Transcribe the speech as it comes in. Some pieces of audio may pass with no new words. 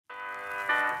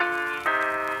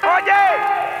Oye,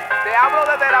 te hablo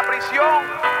desde la prisión.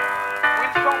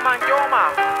 Wilson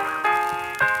Manyoma.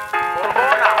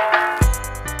 Borbona.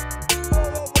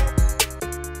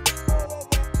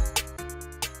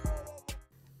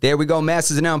 There we go,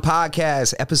 Masters of None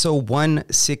Podcast, episode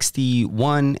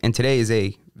 161. And today is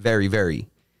a very, very,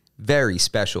 very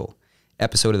special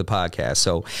episode of the podcast.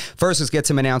 So first, let's get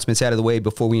some announcements out of the way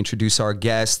before we introduce our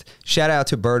guest. Shout out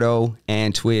to Berto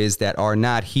and Twiz that are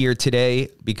not here today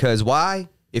because why?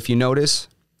 If you notice,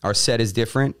 our set is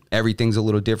different. Everything's a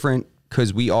little different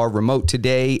because we are remote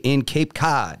today in Cape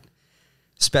Cod.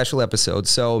 Special episode.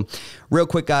 So real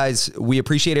quick, guys, we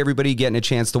appreciate everybody getting a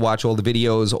chance to watch all the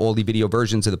videos, all the video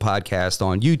versions of the podcast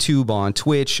on YouTube, on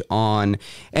Twitch, on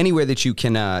anywhere that you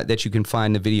can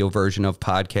find the video version of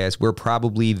podcast. We're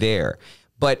probably there.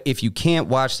 But if you can't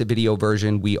watch the video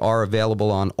version, we are available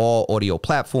on all audio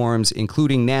platforms,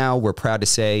 including now, we're proud to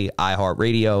say,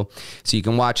 iHeartRadio. So you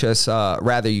can watch us,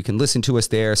 you can listen to us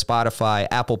there, Spotify,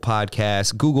 Apple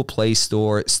Podcasts, Google Play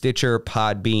Store, Stitcher,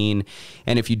 Podbean.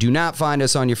 And if you do not find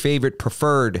us on your favorite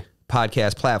preferred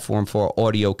podcast platform for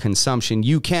audio consumption,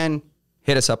 you can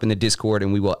hit us up in the Discord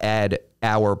and we will add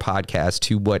our podcast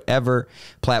to whatever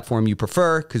platform you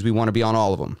prefer because we want to be on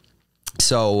all of them.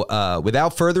 So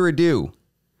without further ado,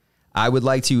 I would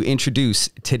like to introduce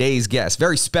today's guest.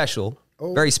 Very special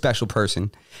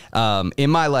person. In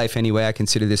my life, anyway, I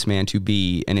consider this man to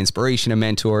be an inspiration, a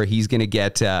mentor. He's going to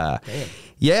get,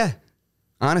 yeah,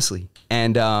 honestly.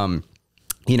 And,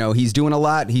 you know, he's doing a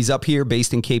lot. He's up here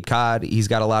based in Cape Cod. He's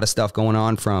got a lot of stuff going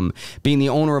on from being the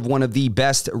owner of one of the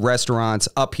best restaurants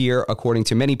up here, according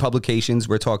to many publications.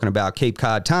 We're talking about Cape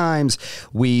Cod Times.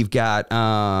 We've got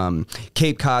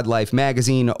Cape Cod Life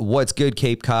Magazine, What's Good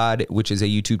Cape Cod, which is a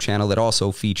YouTube channel that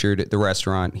also featured the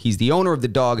restaurant. He's the owner of the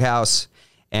Doghouse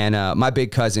and my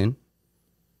big cousin,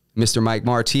 Mr. Mike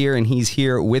Martir, and he's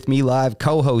here with me live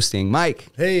co-hosting. Mike.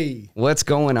 Hey. What's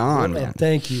going on, man?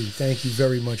 Thank you. Thank you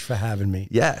very much for having me.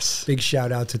 Yes. Big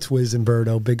shout out to Twiz and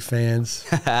Berto. Big fans.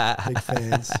 Big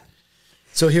fans.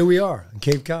 So here we are in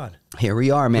Cape Cod. Here we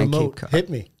are, man. Remote. Cape Cod. Hit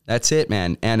me. That's it,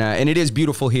 man. And it is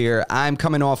beautiful here. I'm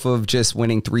coming off of just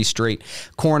winning 3 straight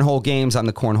cornhole games. I'm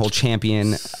the cornhole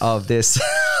champion of this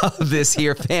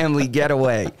here family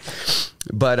getaway.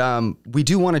 But we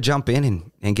do want to jump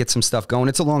in and get some stuff going.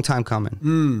 It's a long time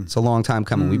coming. It's a long time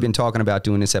coming. We've been talking about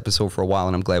doing this episode for a while,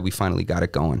 and I'm glad we finally got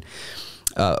it going.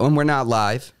 And we're not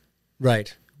live.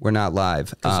 Right. We're not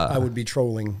live. I would be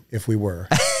trolling if we were.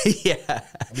 Yeah.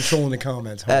 I'd be trolling the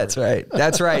comments hard. That's right.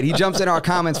 That's right. He jumps in our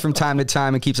comments from time to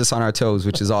time and keeps us on our toes,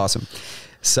 which is awesome.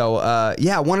 So,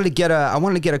 yeah, I wanted to get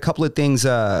a couple of things.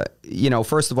 You know,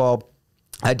 first of all,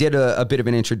 I did a bit of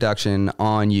an introduction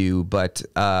on you, but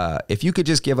if you could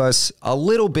just give us a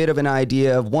little bit of an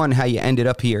idea of, one, how you ended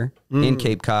up here in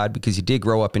Cape Cod, because you did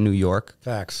grow up in New York.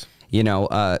 Facts. You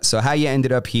know, so how you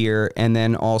ended up here, and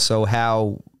then also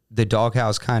how the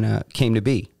Doghouse kind of came to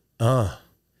be.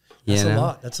 That's a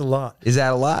lot. That's a lot. Is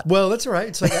that a lot? Well, that's all right.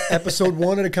 It's like episode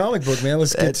 1 of the comic book, man.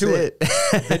 Let's get to it.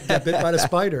 Got bit by the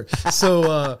spider.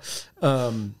 So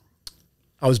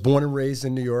I was born and raised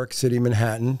in New York City,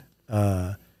 Manhattan.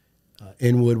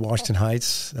 Inwood, Washington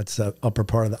Heights. That's the upper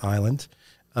part of the island.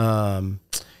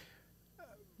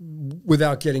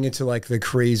 Without getting into like the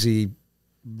crazy,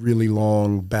 really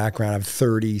long background, I have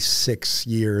 36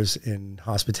 years in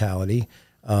hospitality.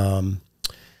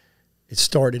 It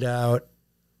started out,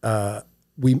 to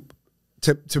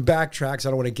backtrack, so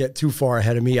I don't want to get too far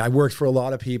ahead of me. I worked for a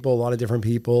lot of people, a lot of different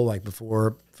people, like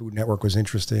before Food Network was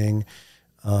interesting.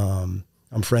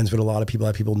 I'm friends with a lot of people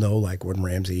that people know, like Gordon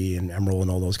Ramsay and Emerald and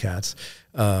all those cats.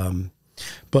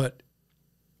 But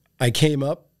I came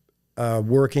up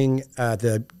working at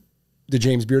the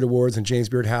James Beard Awards and James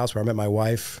Beard House, where I met my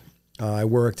wife. I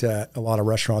worked at a lot of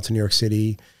restaurants in New York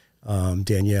City,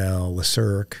 Danielle, Le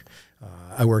Cirque.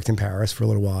 I worked in Paris for a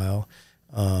little while.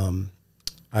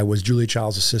 I was Julia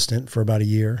Child's assistant for about a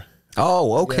year.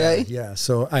 Oh, okay. Yeah.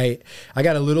 So I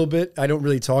got a little bit. I don't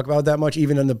really talk about it that much.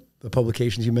 Even in the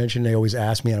publications you mentioned, they always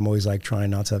ask me, and I'm always like trying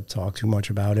not to talk too much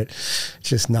about it. It's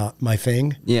just not my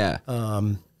thing. Yeah.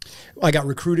 I got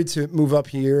recruited to move up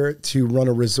here to run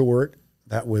a resort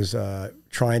that was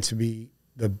trying to be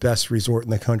the best resort in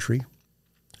the country,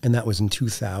 and that was in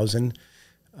 2000.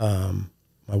 My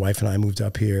wife and I moved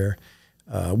up here.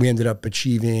 We ended up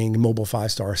achieving mobile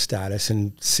 5-star status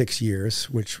in 6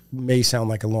 years, which may sound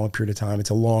like a long period of time.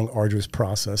 It's a long, arduous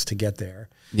process to get there.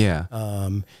 Yeah.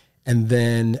 And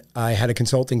then I had a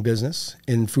consulting business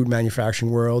in food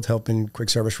manufacturing world, helping quick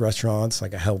service restaurants.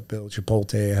 Like I helped build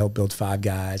Chipotle, I helped build Five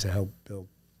Guys, I helped build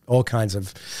all kinds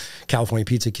of California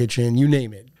Pizza Kitchen, you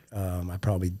name it. I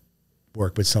probably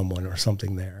work with someone or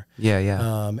something there. Yeah,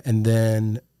 yeah. And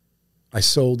then I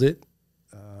sold it,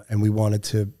 and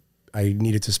I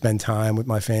needed to spend time with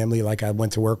my family. Like I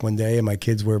went to work one day and my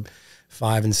kids were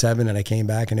 5 and 7 and I came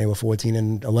back and they were 14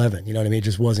 and 11. You know what I mean? It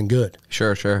just wasn't good.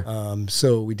 Sure, sure.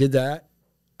 So we did that.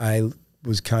 I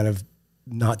was kind of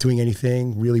not doing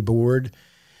anything, really bored.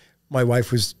 My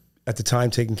wife was at the time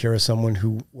taking care of someone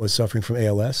who was suffering from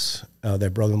ALS. Their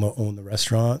brother-in-law owned the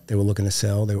restaurant. They were looking to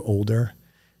sell. They were older.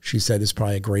 She said, it's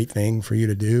probably a great thing for you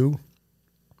to do.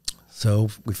 So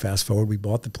we fast forward, we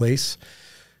bought the place,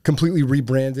 completely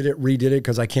rebranded it, redid it,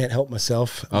 because I can't help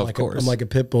myself. Of course. I'm like a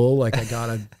pit bull. Like I got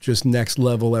to just next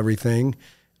level everything.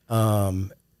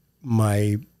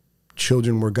 My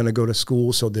children were going to go to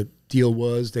school, so the deal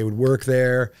was they would work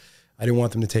there. I didn't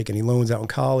want them to take any loans out in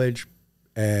college,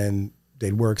 and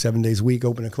they'd work 7 days a week,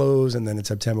 open and close, and then in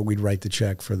September we'd write the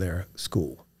check for their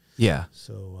school. Yeah.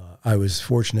 So I was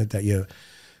fortunate that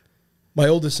my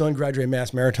oldest son graduated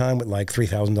Mass Maritime with like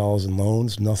 $3,000 in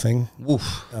loans, nothing.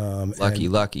 Oof.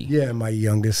 Lucky. Yeah, my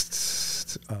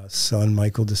youngest son,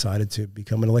 Michael, decided to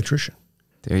become an electrician.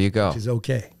 There you go. Which is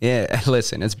okay. Yeah,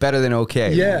 listen, it's better than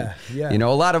okay. Yeah, man. yeah. You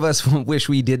know, a lot of us wish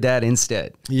we did that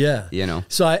instead. Yeah. You know.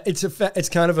 So it's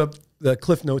kind of the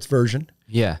Cliff Notes version.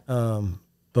 Yeah.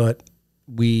 But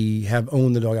we have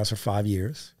owned the Doghouse for 5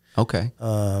 years. Okay.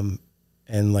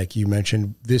 And like you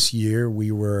mentioned, this year we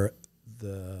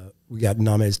got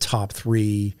nominated as top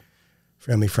 3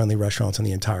 family-friendly restaurants on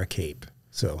the entire Cape.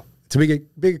 So it's a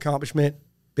big accomplishment.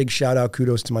 Big shout out,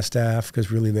 kudos to my staff,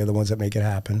 because really they're the ones that make it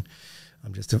happen.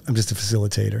 I'm just a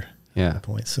facilitator. Yeah. At that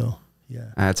point. So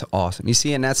yeah, that's awesome. You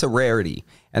see, and that's a rarity,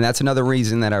 and that's another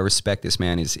reason that I respect this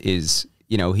man is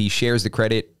you know, he shares the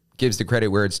credit, gives the credit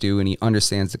where it's due, and he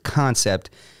understands the concept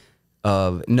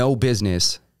of no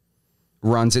business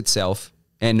runs itself,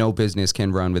 and no business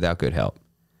can run without good help.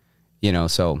 You know,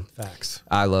 so facts.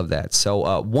 I love that.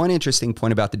 So one interesting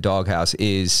point about the Doghouse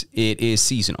is it is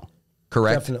seasonal,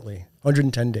 correct? Definitely.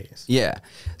 110 days. Yeah.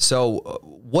 So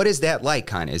what is that like,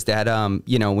 kind of? Is that,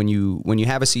 you know, when you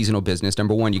have a seasonal business,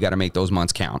 number one, you got to make those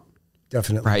months count.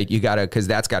 Definitely. Right? You got to, because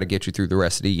that's got to get you through the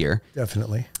rest of the year.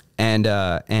 Definitely.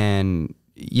 And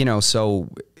you know, so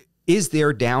is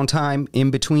there downtime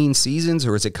in between seasons,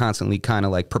 or is it constantly kind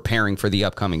of like preparing for the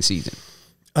upcoming season?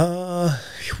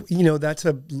 You know, that's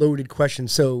a loaded question.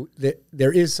 So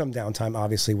there is some downtime.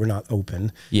 Obviously, we're not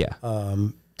open. Yeah.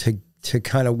 To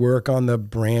kind of work on the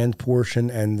brand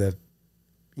portion and the,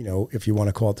 you know, if you want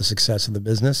to call it the success of the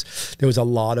business, there was a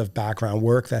lot of background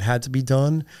work that had to be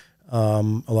done. A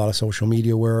lot of social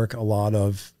media work, a lot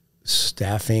of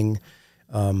staffing,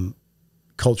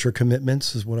 culture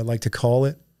commitments is what I like to call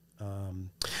it.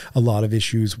 A lot of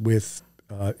issues with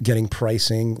getting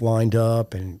pricing lined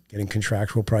up and getting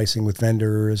contractual pricing with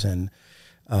vendors, and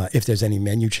if there's any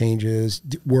menu changes,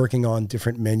 working on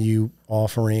different menu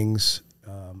offerings.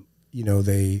 You know,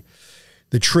 the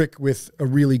trick with a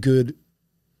really good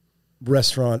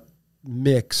restaurant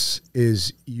mix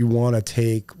is you want to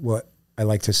take what I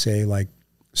like to say, like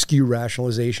SKU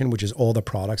rationalization, which is all the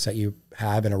products that you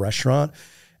have in a restaurant.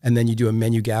 And then you do a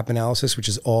menu gap analysis, which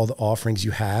is all the offerings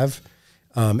you have.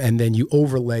 And then you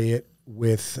overlay it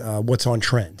with what's on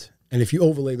trend. And if you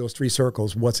overlay those 3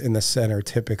 circles, what's in the center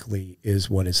typically is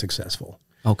what is successful.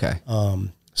 Okay.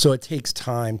 So it takes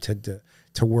time to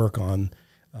work on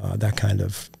that kind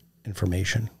of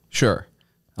information. Sure.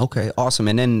 Okay, awesome.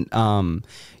 And then,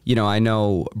 you know, I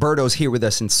know Berto's here with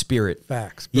us in spirit.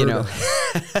 Facts. You know,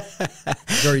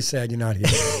 very sad you're not here.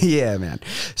 Yeah, man.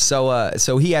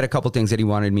 So he had a couple things that he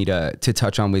wanted me to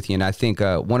touch on with you, and I think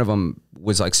one of them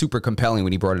was like super compelling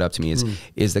when he brought it up to me.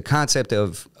 Is the concept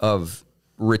of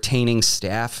retaining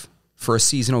staff for a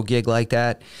seasonal gig like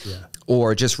that. Yeah.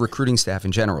 Or just recruiting staff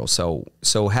in general. So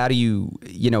how do you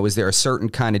know, is there a certain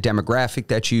kind of demographic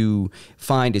that you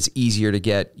find is easier to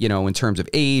get, you know, in terms of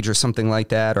age or something like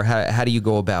that? Or how do you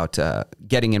go about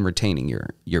getting and retaining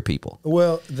your people?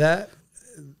 Well,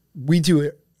 we do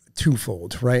it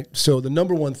twofold, right? So the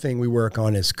number one thing we work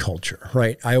on is culture,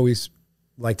 right? I always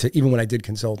like to, even when I did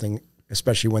consulting,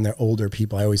 especially when they're older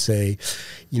people, I always say,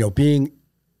 you know, being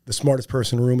the smartest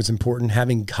person in the room is important.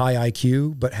 Having high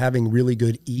IQ, but having really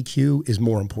good EQ is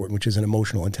more important, which is an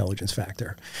emotional intelligence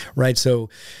factor, right? So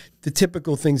the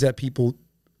typical things that people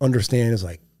understand is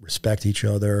like respect each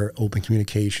other, open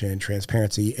communication,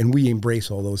 transparency, and we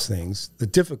embrace all those things. The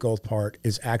difficult part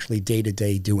is actually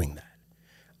day-to-day doing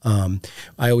that.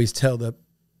 I always tell the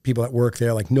people that work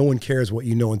there, like, no one cares what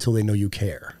you know until they know you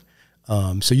care.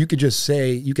 So you could just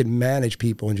say, you could manage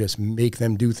people and just make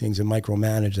them do things and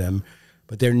micromanage them,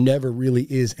 but there never really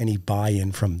is any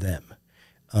buy-in from them.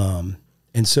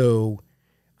 And so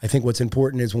I think what's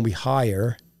important is when we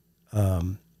hire,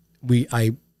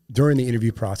 during the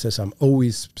interview process, I'm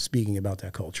always speaking about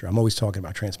that culture. I'm always talking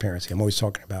about transparency. I'm always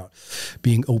talking about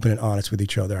being open and honest with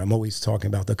each other. I'm always talking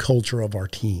about the culture of our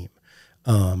team.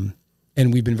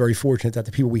 And we've been very fortunate that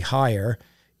the people we hire,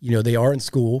 you know, they are in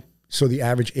school. So the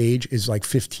average age is like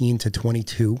 15 to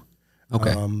 22.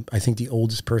 Okay. I think the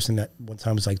oldest person at one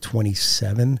time was like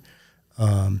 27.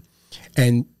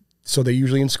 And so they're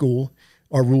usually in school.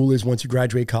 Our rule is once you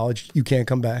graduate college, you can't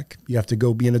come back. You have to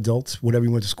go be an adult. Whatever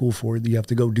you went to school for, you have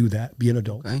to go do that, be an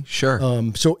adult. Okay, sure.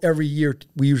 So every year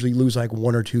we usually lose like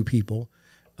 1 or 2 people.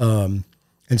 And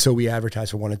so we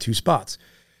advertise for 1 or 2 spots.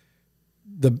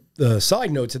 The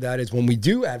side note to that is when we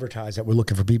do advertise that we're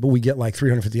looking for people, we get like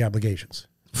 350 applications.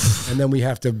 And then we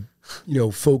have to, you know,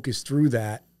 focus through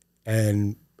that.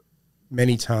 And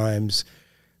many times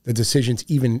the decision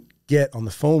to even get on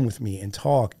the phone with me and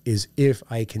talk is if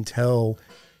I can tell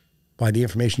by the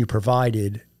information you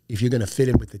provided if you're going to fit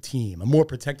in with the team. I'm more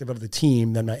protective of the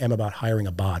team than I am about hiring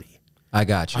a body. I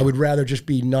got you. I would rather just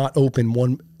be not open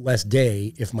one less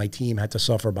day if my team had to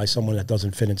suffer by someone that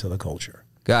doesn't fit into the culture.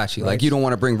 Got you. Right? Like you don't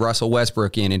want to bring Russell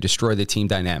Westbrook in and destroy the team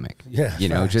dynamic. Yeah. You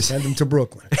know, just send him to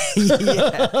Brooklyn.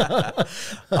 Yeah.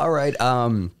 All right.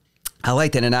 I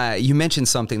like that. And you mentioned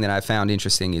something that I found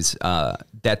interesting is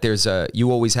that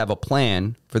you always have a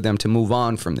plan for them to move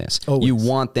on from this. Always. You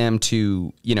want them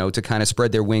to, you know, to kind of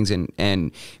spread their wings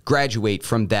and graduate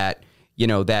from that, you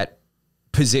know, that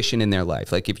position in their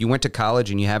life. Like if you went to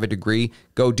college and you have a degree,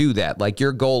 go do that. Like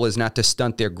your goal is not to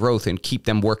stunt their growth and keep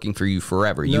them working for you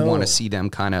forever. You want to see them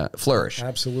kind of flourish.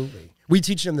 Absolutely. We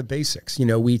teach them the basics. You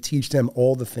know, we teach them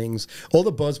all the things, all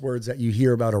the buzzwords that you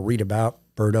hear about or read about.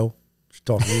 Berto,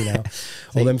 talking to you now.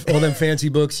 all them fancy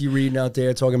books you reading out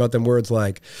there talking about them words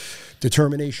like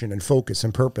determination and focus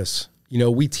and purpose. You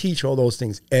know, we teach all those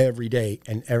things every day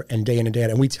and day in and day out.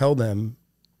 And we tell them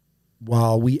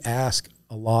while we ask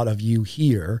a lot of you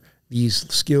here, these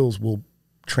skills will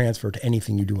transfer to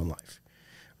anything you do in life,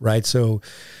 right? So,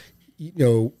 you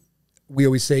know, we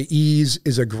always say ease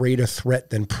is a greater threat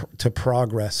than to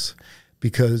progress,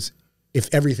 because if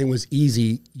everything was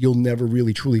easy, you'll never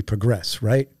really truly progress,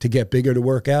 right? To get bigger, to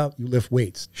work out, you lift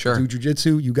weights. Sure. To do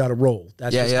jujitsu, you got to roll.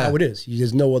 That's just how it is.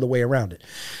 There's no other way around it.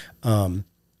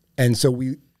 And so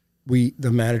the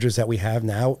managers that we have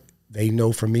now, they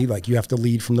know from me, like you have to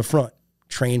lead from the front.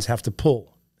 Trains have to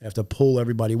pull. They have to pull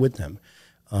everybody with them.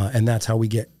 And that's how we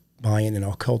get buy-in in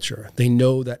our culture. They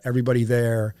know that everybody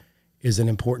there is an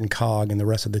important cog in the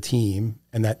rest of the team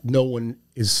and that no one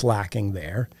is slacking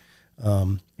there.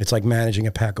 It's like managing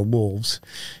a pack of wolves.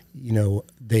 You know,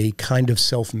 they kind of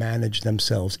self-manage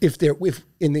themselves. If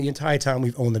in the entire time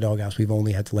we've owned the Doghouse, we've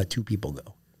only had to let 2 people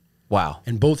go. Wow.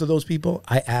 And both of those people,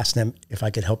 I asked them if I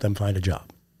could help them find a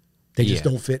job. They just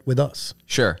don't fit with us.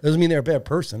 Sure. Doesn't mean they're a bad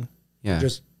person. Yeah.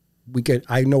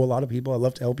 I know a lot of people. I'd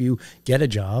love to help you get a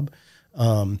job.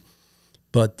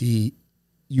 But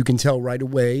you can tell right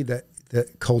away that the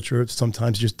culture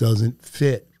sometimes just doesn't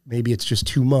fit. Maybe it's just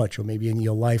too much, or maybe in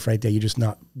your life right there, you're just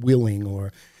not willing,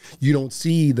 or you don't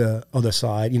see the other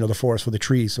side, you know, the forest for the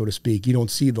trees, so to speak. You don't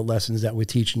see the lessons that we're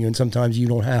teaching you. And sometimes you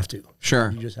don't have to.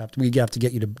 Sure. You just have to, we have to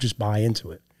get you to just buy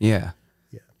into it. Yeah.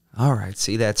 Yeah. All right.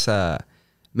 See, that's,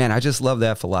 man, I just love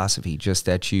that philosophy. Just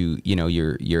that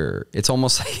you're, it's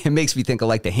almost like, it makes me think of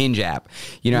like the Hinge app.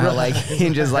 You know how like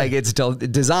Hinge is like, it's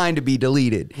designed to be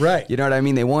deleted. Right. You know what I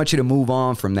mean? They want you to move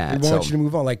on from that. They want you to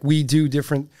move on. Like we do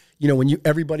different, you know, when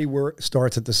everybody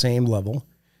starts at the same level,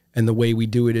 and the way we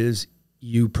do it is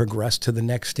you progress to the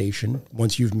next station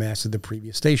once you've mastered the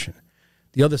previous station.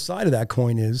 The other side of that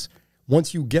coin is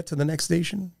once you get to the next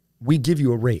station, we give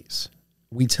you a raise.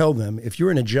 We tell them if you're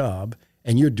in a job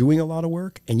and you're doing a lot of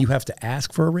work and you have to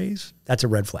ask for a raise, that's a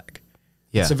red flag.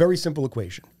 Yeah. It's a very simple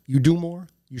equation. You do more,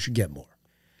 you should get more.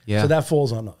 Yeah. So that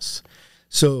falls on us.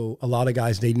 So a lot of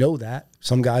guys, they know that.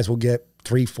 Some guys will get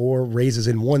 3-4 raises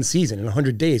in one season in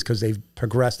 100 days because they've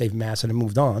progressed, they've mastered and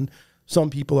moved on.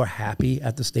 Some people are happy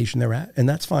at the station they're at, and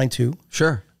that's fine too.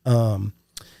 Sure. And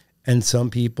some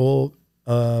people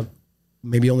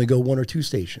maybe only go 1 or 2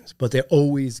 stations, but they're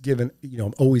always given,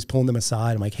 I'm always pulling them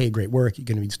aside. I'm like, hey, great work. You're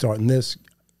going to be starting this.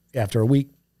 After a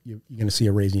week, you're going to see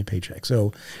a raise in your paycheck.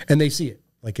 So, and they see it.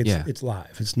 Like it's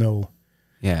live. It's no.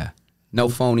 Yeah. No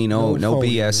phony, no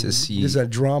BS. This is a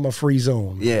drama-free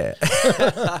zone. Yeah.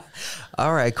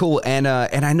 All right, cool. And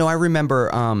I remember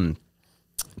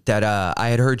that I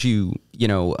had heard you,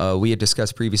 we had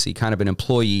discussed previously kind of an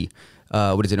employee,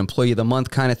 employee of the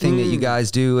month kind of thing that you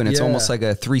guys do, and it's almost like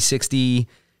a 360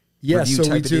 review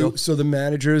type of deal. So the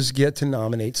managers get to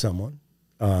nominate someone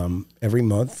every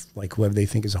month, like whoever they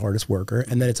think is the hardest worker,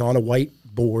 and then it's on a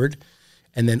whiteboard,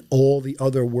 and then all the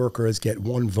other workers get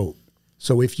 1 vote.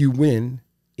 So if you win,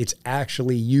 it's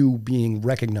actually you being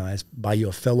recognized by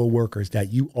your fellow workers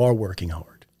that you are working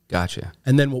hard. Gotcha.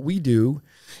 And then what we do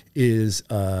is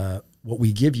what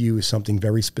we give you is something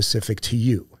very specific to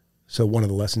you. So one of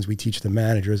the lessons we teach the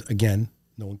managers, again,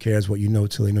 no one cares what you know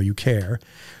till they know you care.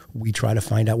 We try to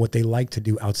find out what they like to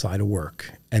do outside of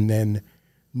work. And then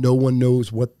no one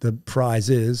knows what the prize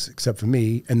is except for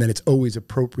me. And then it's always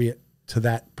appropriate to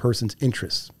that person's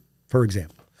interests. For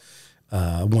example,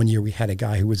 one year we had a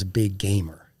guy who was a big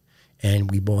gamer and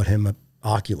we bought him an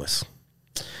Oculus.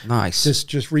 Nice.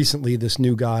 Just recently, this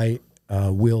new guy,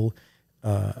 Will,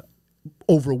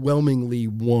 overwhelmingly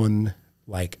won,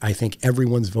 like, I think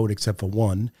everyone's vote except for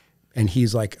one. And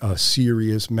he's like a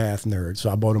serious math nerd. So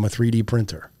I bought him a 3D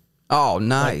printer. Oh,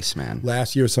 nice, man.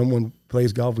 Last year, someone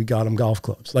plays golf. We got him golf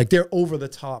clubs. Like, they're over the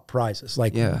top prizes,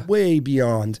 like way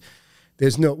beyond.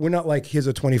 We're not like, here's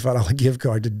a $25 gift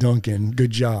card to Dunkin'.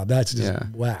 Good job. That's just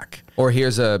whack. Or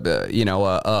here's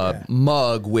a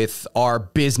mug with our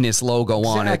business logo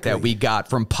on it that we got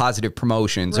from Positive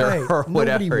Promotions or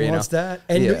whatever. Nobody wants that.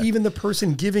 And even the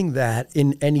person giving that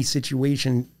in any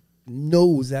situation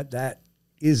knows that that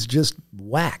is just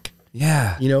whack.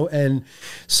 Yeah. You know, and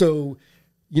so,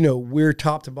 you know, we're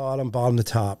top to bottom to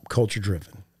top, culture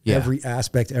driven. Yeah. Every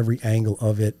aspect, every angle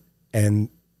of it. And,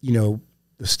 you know,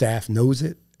 the staff knows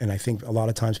it. And I think a lot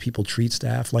of times people treat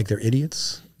staff like they're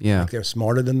idiots. Yeah. Like they're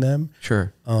smarter than them.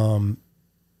 Sure.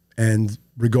 And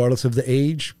regardless of the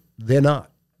age, they're not.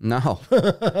 No,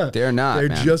 they're not. They're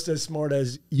man. just as smart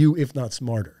as you, if not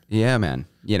smarter. Yeah, man.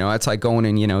 You know, it's like going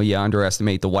and, you know, you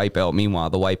underestimate the white belt. Meanwhile,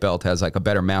 the white belt has like a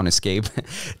better mount escape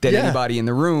than anybody in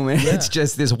the room. And it's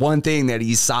just this one thing that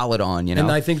he's solid on, you know.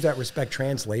 And I think that respect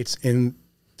translates in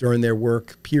during their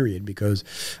work period, because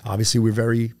obviously we're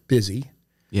very busy.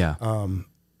 Yeah.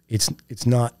 It's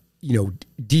not, you know,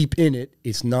 deep in it.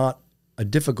 It's not a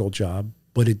difficult job,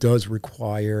 but it does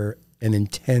require an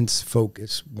intense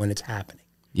focus when it's happening.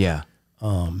 Yeah.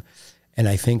 And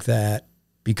I think that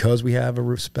because we have a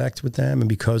respect with them and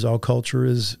because our culture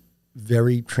is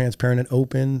very transparent and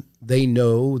open, they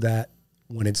know that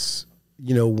when it's,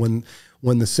 you know, when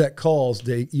the set calls,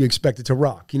 you expect it to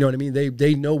rock. You know what I mean?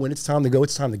 They know when it's time to go,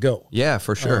 it's time to go. Yeah,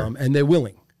 for sure. And they're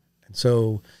willing. And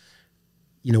so,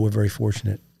 you know, we're very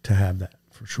fortunate to have that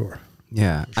for sure.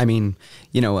 Yeah. I mean,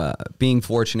 you know, being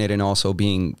fortunate and also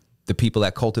being the people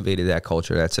that cultivated that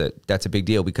culture, that's a big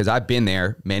deal, because I've been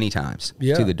there many times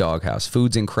to the Doghouse.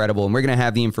 Food's incredible. And we're going to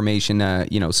have the information,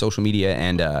 you know, social media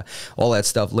and all that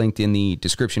stuff linked in the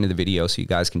description of the video so you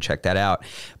guys can check that out.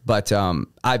 But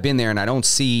I've been there and I don't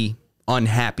see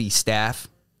unhappy staff.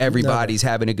 Everybody's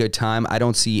having a good time. I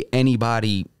don't see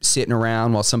anybody sitting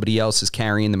around while somebody else is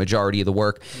carrying the majority of the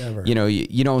work. Never. You know,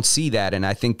 you don't see that. And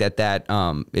I think that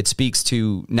it speaks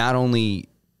to not only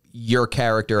your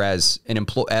character as an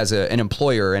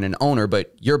employer and an owner,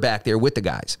 but you're back there with the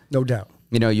guys. No doubt.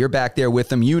 You know, you're back there with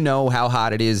them. You know how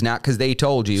hot it is, not because they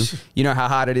told you. You know how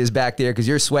hot it is back there because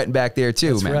you're sweating back there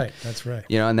too, man. That's right. That's right.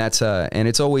 You know, and that's and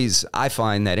it's always, I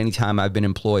find that anytime I've been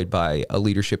employed by a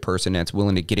leadership person that's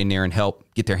willing to get in there and help,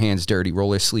 get their hands dirty, roll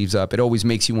their sleeves up, it always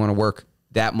makes you want to work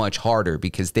that much harder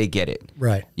because they get it.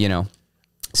 Right. You know,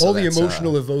 so all the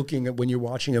emotional evoking when you're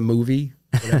watching a movie,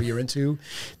 whatever you're into,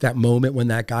 that moment when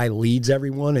that guy leads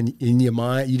everyone and in your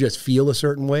mind, you just feel a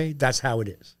certain way. That's how it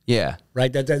is. Yeah.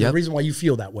 Right. That's the reason why you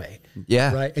feel that way.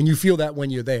 Yeah. Right. And you feel that when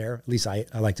you're there. At least I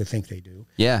like to think they do.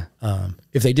 Yeah.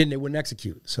 If they didn't, they wouldn't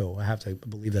execute. So I have to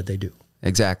believe that they do.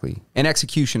 Exactly. And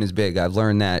execution is big. I've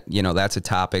learned that, you know, that's a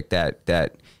topic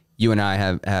that you and I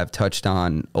have touched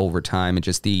on over time, and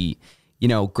just the, you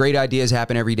know, great ideas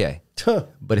happen every day,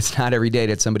 but it's not every day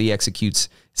that somebody executes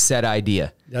said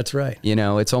idea. That's right. You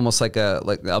know, it's almost like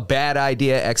a bad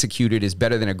idea executed is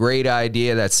better than a great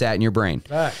idea that sat in your brain.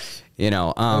 Right. You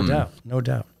know, No doubt. No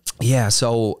doubt. Yeah.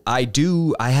 So I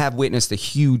have witnessed a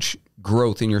huge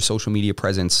growth in your social media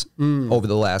presence over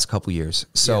the last couple years.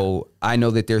 So I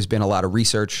know that there's been a lot of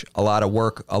research, a lot of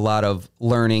work, a lot of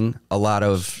learning, a lot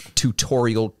of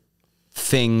tutorial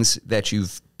things that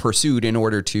you've pursued in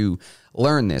order to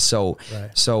learn this. So,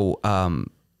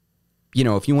 you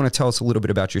know, if you want to tell us a little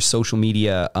bit about your social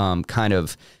media, kind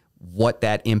of what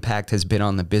that impact has been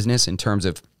on the business in terms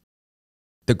of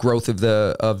the growth of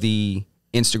the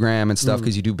Instagram and stuff,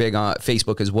 because you do big on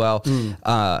Facebook as well.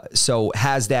 So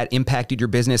has that impacted your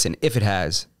business? And if it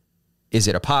has, is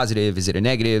it a positive? Is it a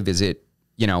negative? Is it,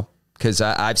 you know, because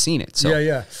I've seen it. So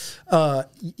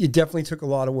it definitely took a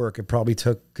lot of work. It probably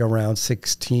took around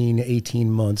 16,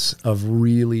 18 months of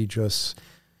really just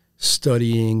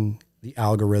studying the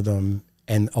algorithm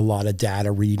and a lot of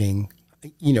data reading.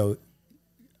 You know,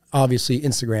 obviously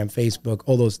Instagram, Facebook,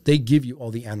 all those, they give you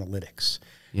all the analytics.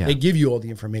 Yeah. They give you all the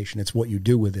information. It's what you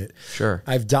do with it. Sure.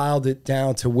 I've dialed it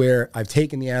down to where I've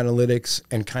taken the analytics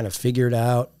and kind of figured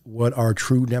out what our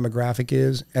true demographic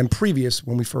is. And previous,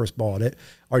 when we first bought it,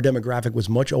 our demographic was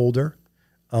much older.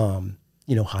 You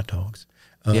know, hot dogs.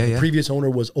 The previous owner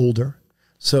was older.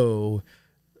 So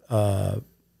the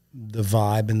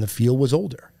vibe and the feel was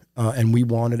older. And we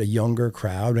wanted a younger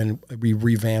crowd, and we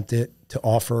revamped it to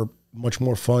offer much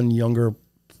more fun, younger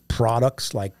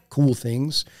products, like cool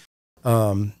things.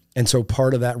 And so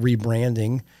part of that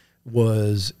rebranding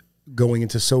was going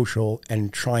into social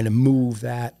and trying to move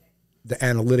that, the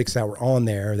analytics that were on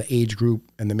there, the age group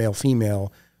and the male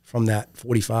female, from that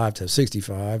 45 to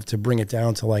 65 to bring it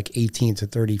down to like 18 to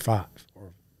 35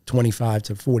 or 25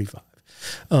 to 45.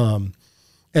 And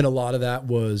a lot of that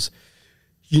was,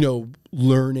 you know,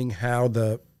 learning how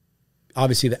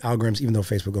obviously the algorithms, even though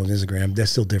Facebook owns Instagram, they're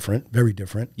still different, very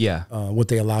different. Yeah. What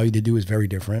they allow you to do is very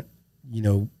different. You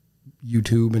know,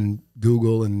 YouTube and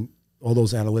Google and all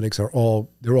those analytics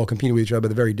they're all competing with each other, but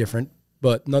they're very different.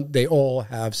 But they all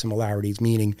have similarities,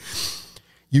 meaning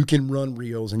you can run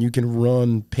reels and you can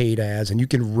run paid ads and you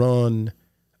can run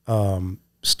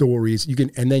stories.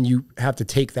 And then you have to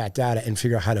take that data and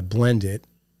figure out how to blend it.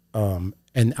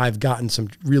 And I've gotten some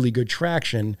really good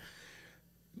traction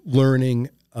learning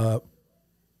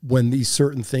when these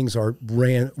certain things are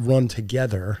run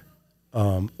together,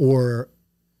 or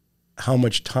how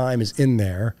much time is in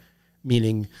there,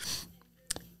 meaning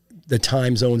the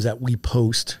time zones that we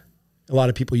post. A lot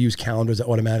of people use calendars that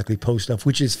automatically post stuff,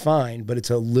 which is fine, but it's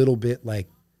a little bit like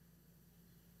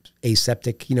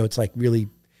aseptic. You know, it's like really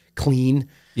clean.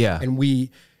 Yeah. And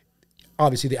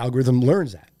obviously the algorithm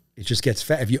learns that. It just gets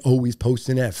fat. If you always post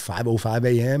in at 5:05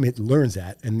 a.m., it learns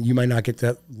that, and you might not get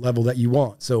that level that you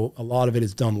want. So a lot of it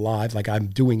is done live. Like I'm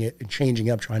doing it and changing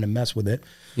up, trying to mess with it.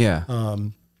 Yeah.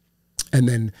 And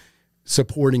then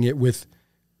supporting it with,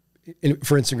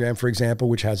 for Instagram, for example,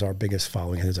 which has our biggest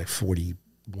following. There's like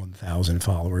 41,000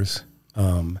 followers.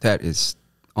 That is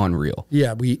unreal.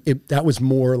 Yeah, that was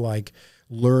more like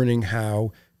learning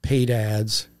how paid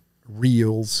ads,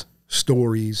 reels,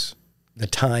 stories, the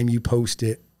time you post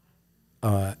it,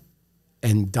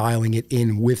 and dialing it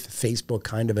in with Facebook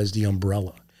kind of as the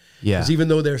umbrella. Yeah. Because even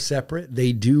though they're separate,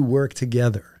 they do work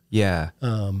together. Yeah.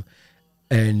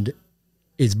 And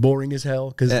it's boring as hell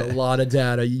because a lot of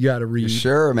data you got to read.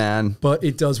 Sure, man. But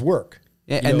it does work.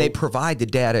 And they provide the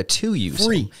data to you.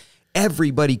 Free. So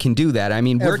everybody can do that. I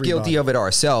mean, we're Everybody. guilty of it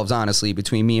ourselves, honestly,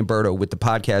 between me and Berto with the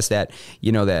podcast that,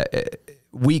 you know, that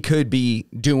we could be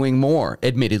doing more,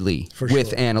 admittedly,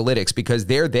 with analytics because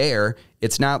they're there.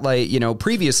 It's not like, you know,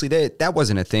 previously that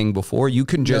wasn't a thing before. You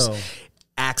couldn't just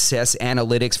access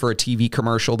analytics for a TV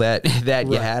commercial that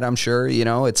you had, I'm sure. You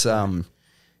know, it's...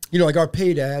 You know, like our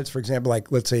paid ads, for example,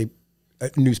 like let's say a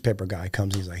newspaper guy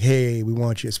comes, he's like, hey, we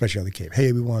want you, especially on the Cape,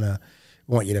 hey, we want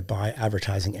you to buy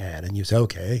advertising ad. And you say,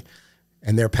 okay.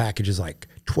 And their package is like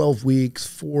 12 weeks,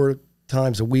 4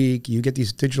 times a week. You get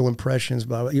these digital impressions,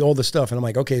 blah, blah, all the stuff. And I'm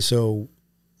like, okay, so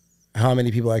how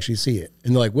many people actually see it?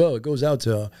 And they're like, well, it goes out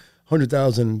to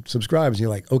 100,000 subscribers. And you're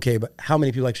like, okay, but how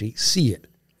many people actually see it?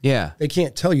 Yeah. They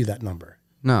can't tell you that number.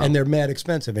 No. And they're mad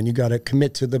expensive. And you got to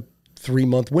commit to the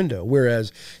 3-month window.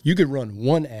 Whereas you could run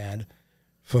one ad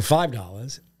for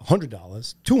 $5,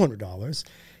 $100, $200,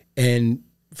 and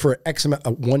for X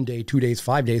amount, 1 day, 2 days,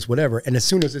 5 days, whatever. And as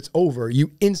soon as it's over, you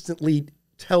instantly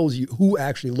tells you who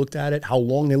actually looked at it, how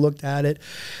long they looked at it,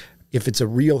 if it's a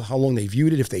reel, how long they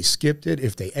viewed it, if they skipped it,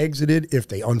 if they exited, if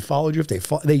they unfollowed you, if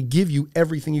they give you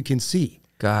everything you can see.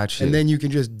 Gotcha. And then you can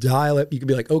just dial it. You can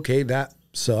be like, okay, that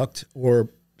sucked, or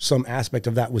some aspect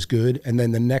of that was good. And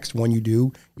then the next one you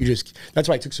do, that's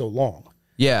why it took so long.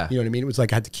 Yeah. You know what I mean? It was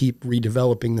like I had to keep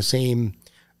redeveloping the same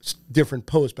different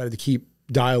posts, but I had to keep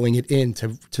dialing it in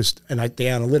the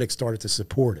analytics started to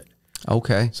support it.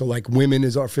 Okay. So like women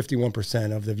is our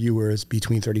 51% of the viewers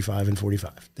between 35 and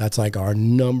 45. That's like our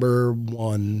number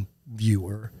one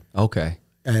viewer. Okay.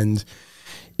 And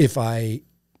I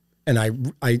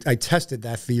tested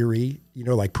that theory, you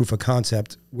know, like proof of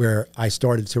concept, where I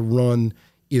started to run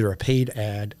either a paid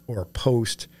ad or a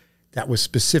post that was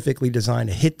specifically designed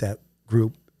to hit that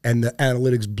group, and the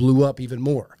analytics blew up even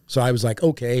more. So I was like,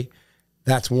 okay,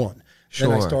 that's one. Sure.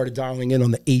 Then I started dialing in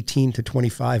on the 18 to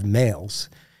 25 males,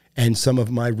 and some of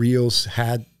my reels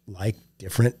had like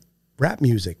different rap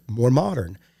music, more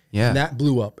modern. Yeah. And that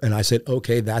blew up, and I said,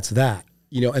 okay, that's that.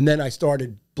 You know, and then I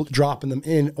started dropping them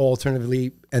in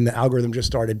alternatively, and the algorithm just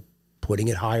started putting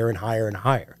it higher and higher and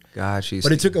higher. Gotcha.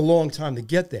 But it took a long time to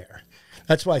get there.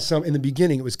 That's why in the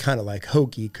beginning, it was kind of like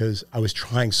hokey because I was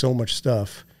trying so much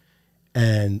stuff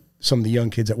And some of the young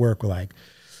kids at work were like,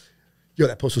 yo,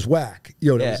 that post was whack.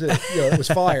 Yo, that was it. Yo, it was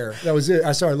fire. That was it.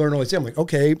 I started learning all this. I'm like,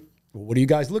 okay, well, what are you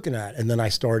guys looking at? And then I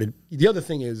started. The other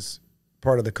thing is,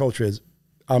 part of the culture is,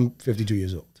 I'm 52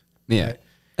 years old. Yeah. Right?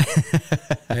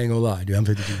 I ain't gonna lie, dude. I'm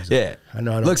 52 years old. Yeah. I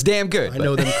know. Looks damn good. I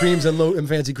know them creams and them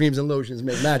fancy creams and lotions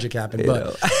make magic happen.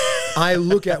 But I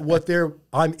look at what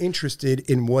I'm interested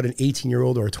in what an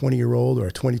 18-year-old or a 20-year-old or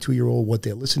a 22-year-old, what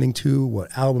they're listening to,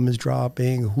 what album is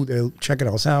dropping, who they're checking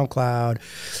on SoundCloud,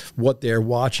 what they're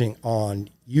watching on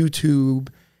YouTube.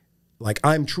 Like,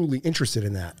 I'm truly interested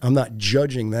in that. I'm not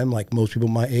judging them like most people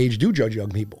my age do judge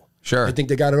young people. Sure. I think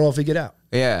they got it all figured out.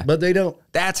 Yeah. But they don't.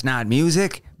 That's not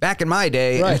music. Back in my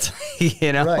day, Right.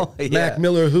 you know. Right. Yeah. Mac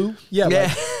Miller, who? Yeah. Yeah.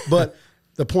 Like, but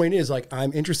the point is, like,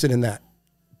 I'm interested in that.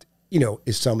 You know,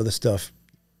 is some of the stuff,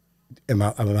 am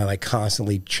I like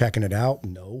constantly checking it out?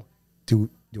 No. Do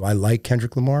I like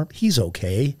Kendrick Lamar? He's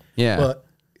okay. Yeah. But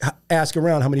ask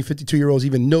around how many 52-year-olds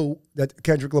even know that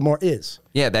Kendrick Lamar is.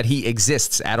 Yeah, that he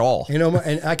exists at all. You know,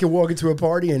 and I can walk into a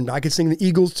party and I can sing the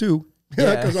Eagles too.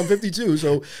 Because I'm 52.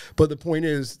 So, but the point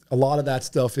is, a lot of that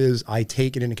stuff is I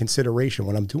take it into consideration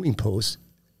when I'm doing posts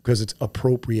because it's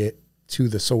appropriate to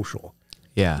the social.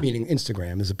 Yeah. Meaning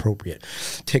Instagram is appropriate.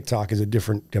 TikTok is a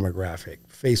different demographic.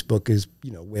 Facebook is,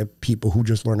 you know, where people who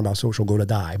just learn about social go to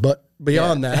die. But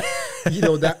beyond that, you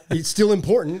know, that it's still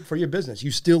important for your business.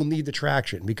 You still need the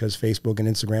traction because Facebook and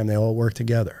Instagram, they all work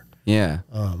together. Yeah.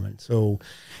 And so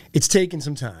it's taken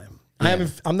some time. Yeah.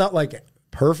 I'm not like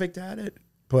perfect at it,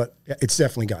 but it's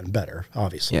definitely gotten better,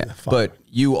 obviously. Yeah, but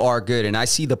you are good. And I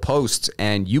see the posts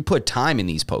and you put time in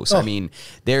these posts. I mean,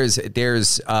 there's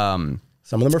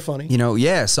some of them are funny. You know,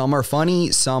 yeah, some are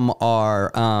funny, some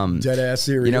are dead ass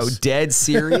serious. You know, dead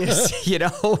serious. You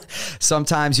know,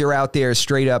 sometimes you're out there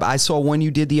straight up. I saw one you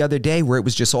did the other day where it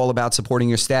was just all about supporting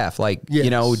your staff. Like, you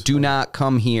know, do not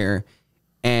come here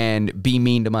and be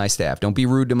mean to my staff. Don't be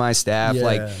rude to my staff. Yeah,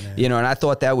 like, man. you know, and I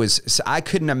thought that was, I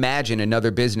couldn't imagine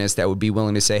another business that would be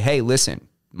willing to say, hey, listen,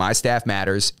 my staff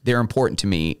matters. They're important to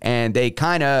me. And they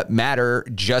kind of matter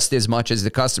just as much as the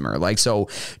customer. Like, so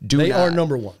they are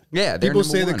number one. Yeah. People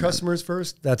say the customer's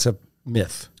first. That's a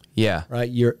myth. Yeah. Right.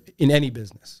 You're in any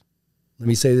business. Let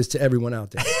me say this to everyone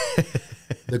out there.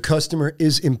 The customer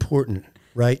is important,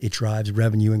 right? It drives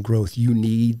revenue and growth. You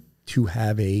need to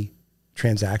have a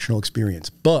transactional experience,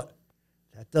 but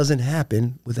that doesn't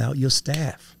happen without your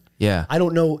staff. Yeah. I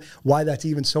don't know why that's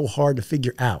even so hard to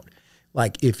figure out.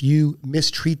 Like, if you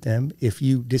mistreat them, if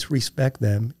you disrespect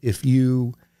them, if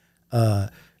you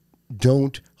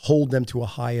don't hold them to a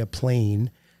higher plane,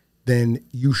 then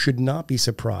you should not be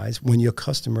surprised when your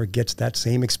customer gets that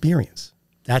same experience.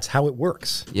 That's how it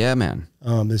works. Yeah, man.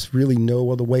 There's really no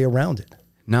other way around it.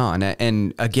 No,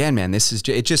 and again, man, this is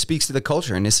it just speaks to the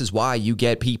culture, and this is why you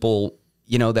get people,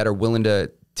 you know, that are willing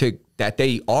to that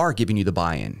they are giving you the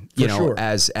buy-in, you know, sure.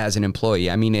 as an employee.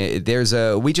 I mean,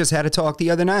 we just had a talk the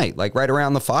other night, like right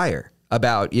around the fire,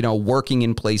 about, you know, working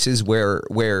in places where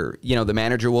you know, the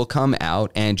manager will come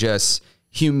out and just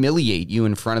humiliate you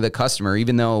in front of the customer,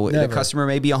 even though the customer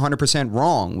may be 100%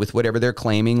 wrong with whatever they're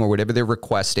claiming or whatever they're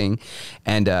requesting.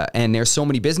 And there's so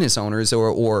many business owners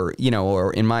or, you know,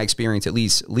 or in my experience, at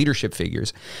least leadership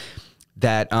figures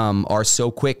that are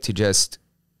so quick to just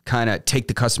kind of take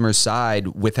the customer's side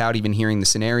without even hearing the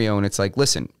scenario. And it's like,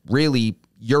 listen, really,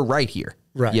 you're right here.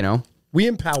 Right. You know, we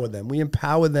empower them. We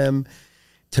empower them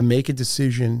to make a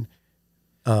decision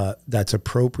that's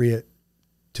appropriate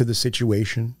to the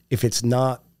situation. If it's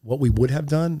not what we would have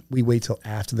done, we wait till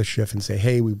after the shift and say,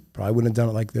 hey, we probably wouldn't have done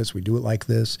it like this. We do it like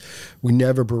this. We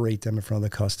never berate them in front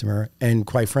of the customer. And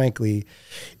quite frankly,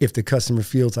 if the customer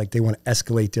feels like they want to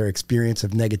escalate their experience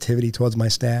of negativity towards my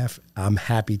staff, I'm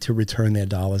happy to return their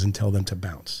dollars and tell them to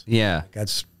bounce. Yeah.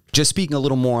 That's just speaking a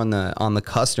little more on the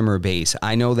customer base.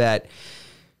 I know that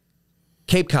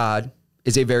Cape Cod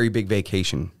is a very big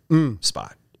vacation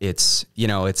spot. It's, you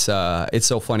know, it's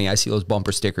so funny. I see those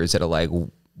bumper stickers that are like,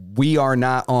 we are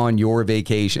not on your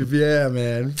vacation. Yeah,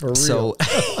 man, for real. So,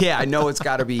 yeah, I know it's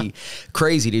got to be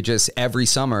crazy to just every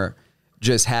summer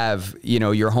just have, you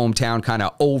know, your hometown kind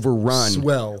of overrun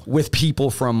with people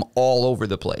from all over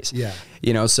the place. Yeah.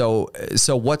 You know, so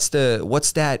what's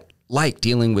that like,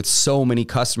 dealing with so many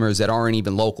customers that aren't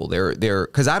even local? They're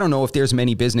because I don't know if there's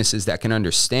many businesses that can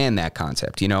understand that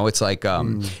concept. You know, it's like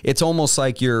it's almost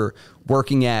like you're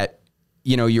working at,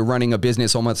 you know, you're running a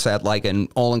business almost at like an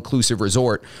all-inclusive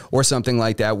resort or something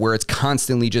like that, where it's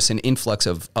constantly just an influx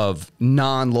of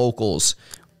non-locals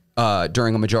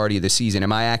during a majority of the season.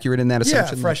 Am I accurate in that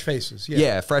assumption? Yeah, fresh faces.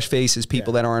 Yeah, fresh faces,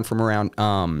 people that aren't from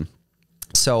around.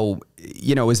 So,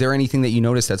 you know, is there anything that you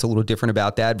notice that's a little different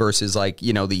about that versus, like,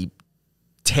 you know, the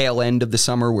tail end of the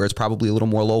summer where it's probably a little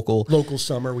more local. Local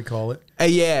summer, we call it.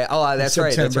 Yeah. Oh, that's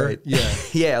right. That's right. Yeah.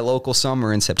 Yeah. Local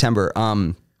summer in September.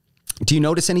 Do you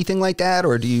notice anything like that,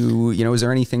 or do you know, is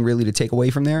there anything really to take away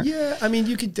from there? Yeah, I mean,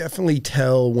 you could definitely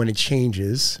tell when it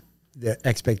changes. The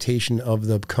expectation of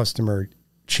the customer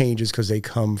changes because they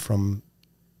come from,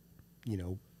 you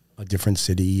know, a different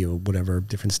city or whatever,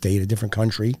 different state, a different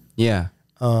country. Yeah.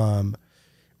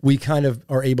 We kind of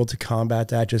are able to combat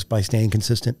that just by staying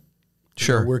consistent.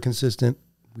 Sure. You know, we're consistent.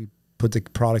 We put the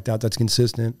product out that's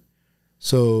consistent.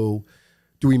 So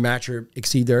do we match or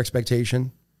exceed their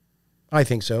expectation? I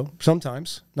think so.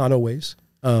 Sometimes, not always.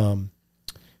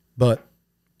 But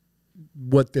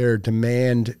what their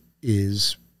demand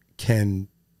is can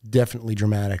definitely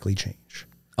dramatically change.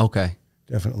 Okay.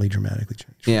 Definitely dramatically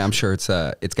change. Yeah, I'm sure it's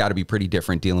got to be pretty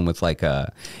different dealing with like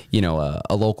a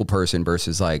local person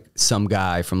versus like some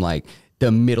guy from like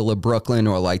the middle of Brooklyn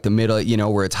or like the middle, you know,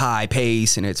 where it's high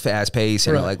pace and it's fast pace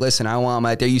and they're like, listen, I want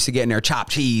they're used to getting their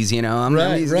chopped cheese, you know, I'm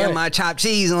used to getting my chopped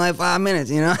cheese in like 5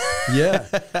 minutes, you know? Yeah.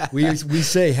 We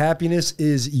say happiness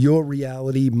is your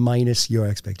reality minus your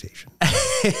expectation.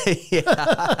 Yeah.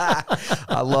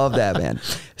 I love that, man.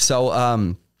 So,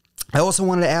 I also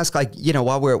wanted to ask, like, you know,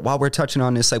 while we're touching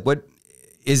on this, like, what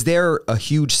is there a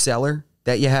huge seller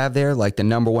that you have there, like the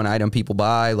number one item people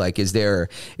buy? Like, is there,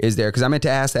 because I meant to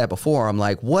ask that before. I'm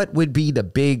like, what would be the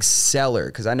big seller?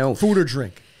 Because I know food or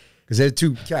drink, because there's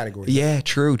two categories. Yeah,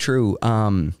 true.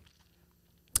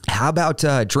 How about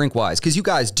drink wise? Because you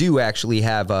guys do actually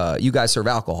have you guys serve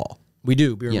alcohol. We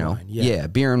do, beer and wine. Yeah,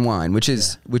 beer and wine, which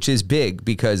is big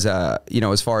because you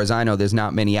know, as far as I know, there's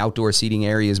not many outdoor seating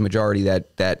areas, majority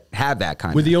that have that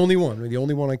kind. We're the only one. We're the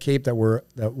only one on Cape that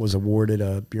was awarded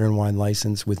a beer and wine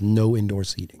license with no indoor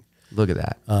seating. Look at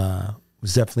that. It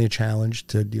was definitely a challenge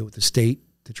to deal with the state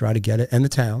to try to get it and the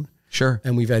town. Sure.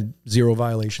 And we've had 0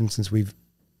 violations since we've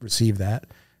received that.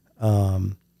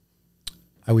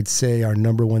 I would say our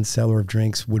number one seller of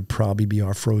drinks would probably be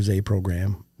our Frosé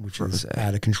program, which is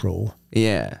out of control.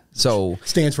 Yeah. So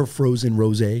stands for frozen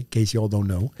rosé, in case y'all don't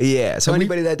know. Yeah. So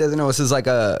anybody that doesn't know, this is like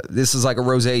a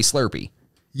rosé Slurpee.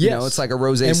 Yes. You know, it's like a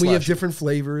rosé and slushy. We have different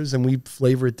flavors and we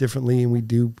flavor it differently, and we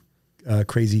do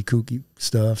crazy kooky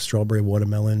stuff, strawberry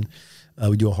watermelon.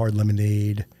 We do a hard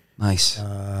lemonade. Nice.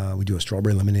 We do a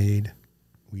strawberry lemonade.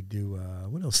 We do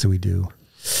what else do we do?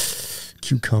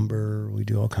 Cucumber. We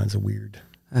do all kinds of weird.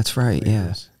 That's right.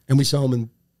 Flavors. Yeah. And we sell them in,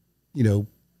 you know,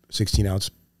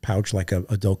 16-ounce pouch like a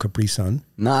adult Capri Sun.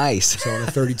 Nice. We sell in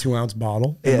a 32-ounce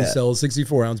bottle. And we sell a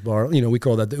 64-ounce bottle. You know, we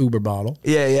call that the Uber bottle.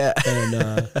 Yeah, yeah.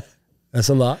 And that's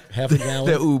a lot. Half a gallon.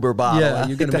 The Uber bottle. Yeah,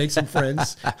 you're going to make some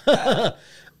friends. But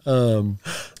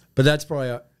that's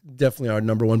probably definitely our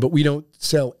number one. But we don't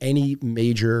sell any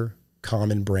major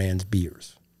common brands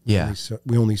beers. Yeah.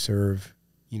 We only serve,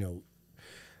 you know,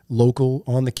 local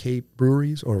on the Cape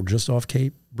breweries or just off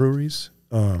Cape breweries.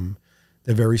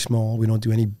 They're very small. We don't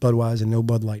do any Budweiser, no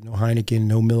Bud Light, no Heineken,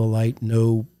 no Miller Lite,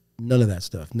 none of that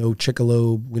stuff. No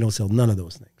Chickalobe. We don't sell none of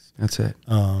those things. That's it.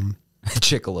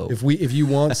 Chickalobe. If you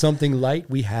want something light,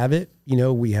 we have it. You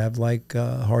know, we have like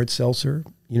hard seltzer.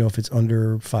 You know, if it's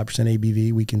under 5%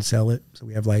 ABV, we can sell it. So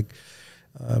we have like,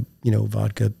 you know,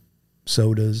 vodka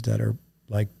sodas that are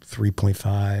like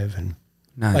 3.5 and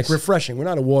nice. Like refreshing. We're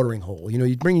not a watering hole. You know,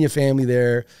 you bring your family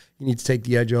there. You need to take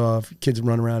the edge off. Kids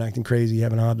run around acting crazy,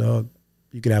 having a hot dog.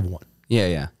 You could have one. Yeah,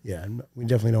 yeah. Yeah, and we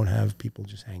definitely don't have people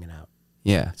just hanging out.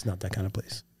 Yeah. It's not that kind of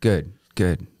place. Good.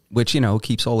 Which, you know,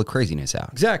 keeps all the craziness out.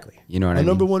 Exactly. You know what I mean?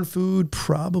 Our number one food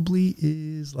probably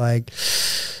is like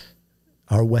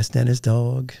our West Dennis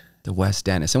dog. The West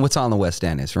Dennis. And what's on the West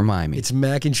Dennis? Remind me. It's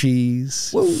mac and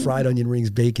cheese, fried onion rings,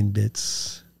 bacon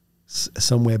bits.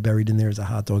 Somewhere buried in there is a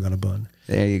hot dog on a bun.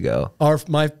 There you go.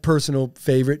 My personal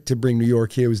favorite to bring New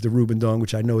York here was the Reuben Dong,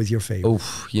 which I know is your favorite.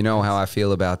 Oof, you know how I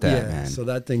feel about that, man. So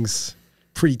that thing's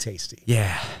pretty tasty.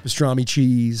 Yeah. Pastrami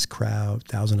cheese, kraut,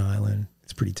 Thousand Island.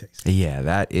 It's pretty tasty. Yeah,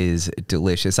 that is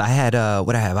delicious. I had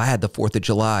I had the 4th of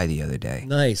July the other day.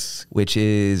 Nice. Which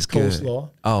is good.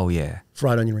 Coleslaw. Oh, yeah.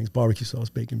 Fried onion rings, barbecue sauce,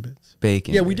 bacon bits.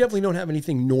 Bacon. Yeah, we definitely don't have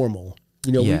anything normal.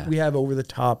 You know, we have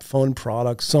over-the-top fun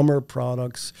products, summer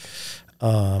products,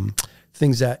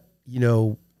 things that, you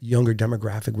know, younger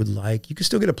demographic would like. You can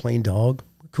still get a plain dog.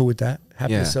 We're cool with that.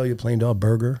 Happy to sell you a plain dog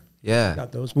burger. Yeah.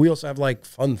 Got those. We also have like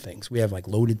fun things. We have like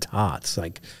loaded tots,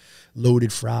 like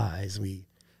loaded fries.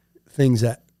 Things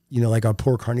that, you know, like our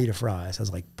pork carnita fries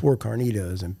has like pork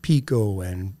carnitas and pico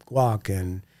and guac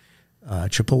and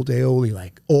chipotle aioli,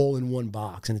 like all in one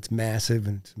box, and it's massive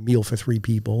and it's a meal for 3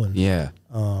 people.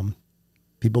 And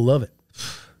people love it.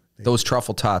 Those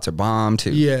truffle tots are bomb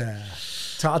too. Yeah.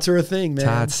 Tots are a thing, man.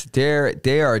 Tots,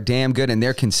 they are damn good, and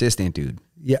they're consistent, dude.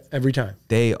 Yeah, every time.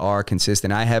 They are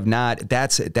consistent. I have not.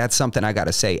 That's something I got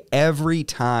to say. Every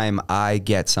time I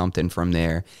get something from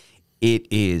there, it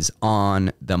is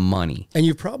on the money. And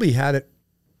you've probably had it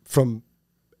from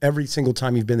every single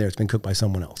time you've been there. It's been cooked by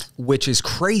someone else, which is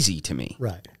crazy to me.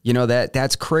 Right. You know,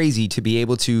 that's crazy to be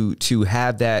able to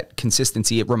have that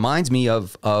consistency. It reminds me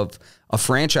of a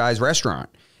franchise restaurant.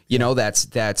 You know,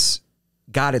 that's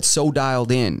got it so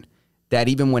dialed in that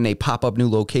even when they pop up new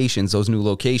locations, those new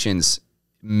locations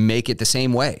make it the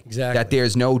same way. Exactly. That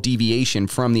there's no deviation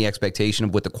from the expectation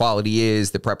of what the quality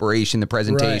is, the preparation, the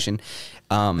presentation.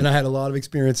 Right. And I had a lot of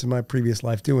experience in my previous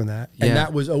life doing that. And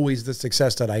that was always the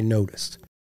success that I noticed.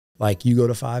 Like, you go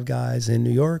to Five Guys in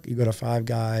New York, you go to Five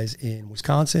Guys in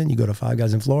Wisconsin, you go to Five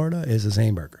Guys in Florida, it's the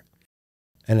same burger.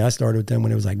 And I started with them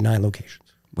when it was like 9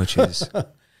 locations. Which is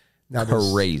now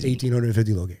crazy.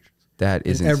 1,850 locations. That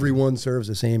is and everyone serves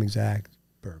the same exact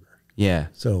burger. Yeah.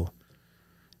 So,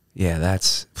 yeah,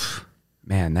 that's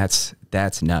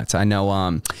nuts. I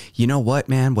know, you know what,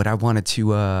 man, what I wanted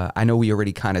to, I know we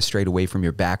already kind of strayed away from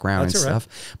your background and stuff,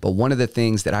 but one of the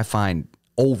things that I find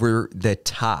over the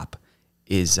top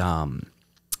is some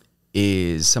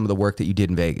of the work that you did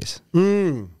in Vegas.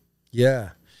 Yeah.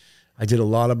 I did a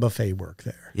lot of buffet work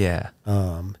there. Yeah.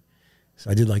 So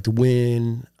I did like the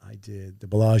Wynn, I did the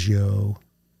Bellagio,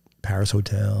 Paris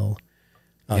Hotel,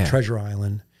 Treasure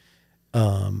Island.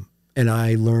 And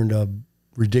I learned a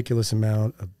ridiculous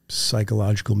amount of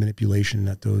psychological manipulation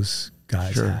that those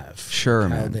guys have. Sure, how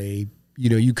man. They, you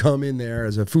know, you come in there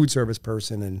as a food service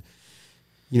person and,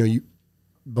 you know,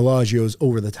 Bellagio's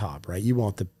over the top, right? You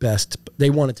want the best. They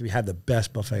wanted to have the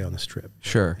best buffet on the Strip.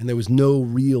 Sure. And there was no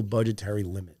real budgetary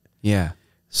limit. Yeah.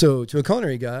 So to a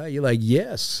culinary guy, you're like,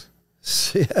 yes,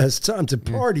 it's time to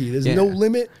party. There's no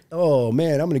limit. Oh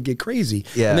man, I'm going to get crazy.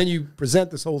 Yeah. And then you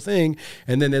present this whole thing,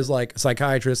 and then there's like a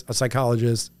psychiatrist, a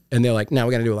psychologist, and they're like, now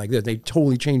we got to do it like this. They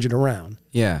totally change it around.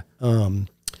 Yeah.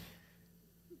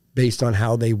 Based on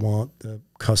how they want the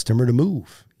customer to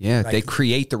move. Yeah. Like, they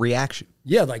create the reaction.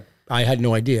 Yeah. Like, I had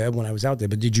no idea when I was out there,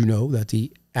 but did you know that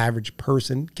the average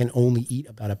person can only eat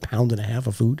about 1.5 pounds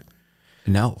of food?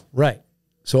 No. Right.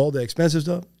 So all the expensive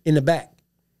stuff in the back,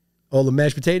 all the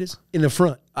mashed potatoes in the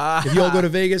front. If you all go to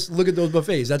Vegas, look at those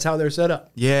buffets. That's how they're set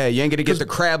up. Yeah, you ain't gonna get the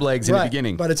crab legs in the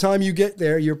beginning. By the time you get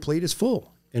there, your plate is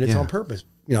full, and it's on purpose.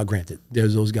 You know, granted,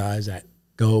 there's those guys that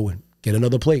go and get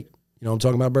another plate. You know what I'm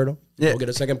talking about, Berto? Yeah. Go get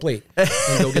a second plate and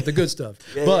go get the good stuff.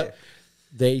 But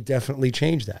they definitely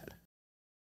changed that.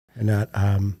 And that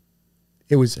I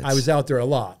was out there a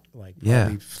lot, like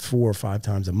probably 4 or 5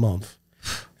 times a month,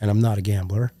 and I'm not a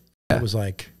gambler. It was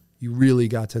like you really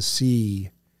got to see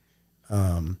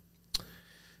kind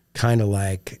of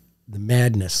like the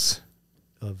madness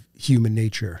of human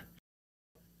nature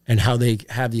and how they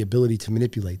have the ability to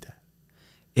manipulate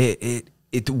that.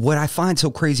 What I find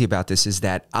so crazy about this is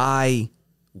that I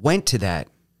went to that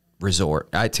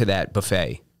resort, to that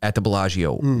buffet at the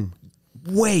Bellagio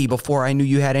way before I knew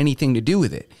you had anything to do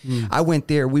with it. I went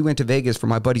there. We went to Vegas for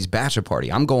my buddy's bachelor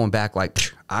party. I'm going back like,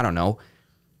 I don't know,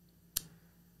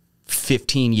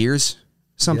 15 years,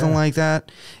 something like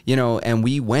that, you know, and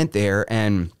we went there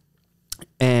and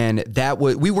that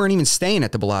was, we weren't even staying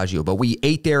at the Bellagio, but we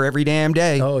ate there every damn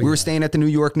day. We were staying at the New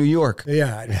York.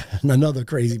 Yeah. Another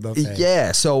crazy buffet.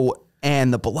 Yeah. So,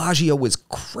 and the Bellagio was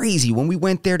crazy. When we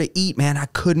went there to eat, man, I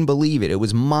couldn't believe it. It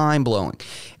was mind blowing.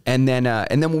 And then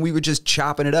when we were just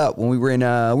chopping it up, when we were in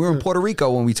Puerto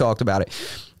Rico, when we talked about it,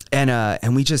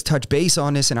 and we just touched base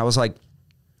on this, and I was like,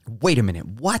 wait a minute,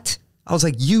 what? I was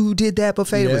like, you did that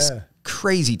buffet? It was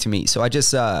crazy to me. So I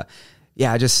just, that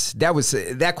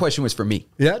question was for me.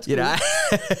 Yeah. You know,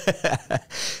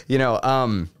 you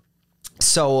know,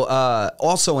 so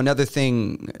also another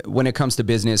thing when it comes to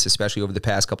business, especially over the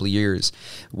past couple of years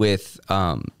with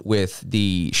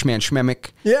the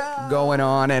schmemic going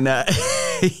on and,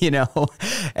 you know,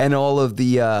 and all of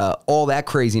the, all that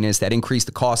craziness that increased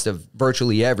the cost of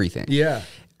virtually everything. Yeah.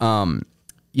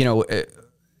 You know,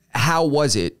 how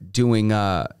was it doing,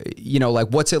 you know, like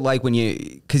what's it like when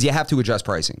because you have to adjust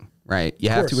pricing, right? You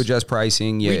have to adjust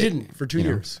pricing. We didn't for 2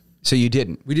 years. So you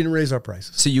didn't? We didn't raise our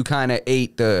prices. So you kind of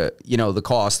ate the, you know, the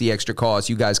cost, the extra cost.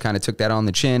 You guys kind of took that on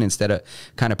the chin instead of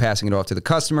kind of passing it off to the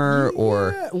customer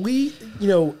or? We, you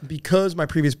know, because my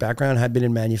previous background had been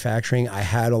in manufacturing, I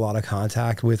had a lot of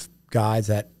contact with guys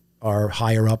that are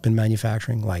higher up in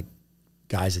manufacturing, like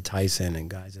guys at Tyson and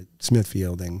guys at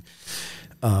Smithfield. And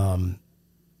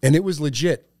it was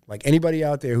legit. Like anybody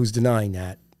out there who's denying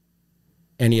that,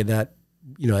 any of that,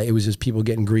 you know, it was just people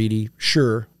getting greedy.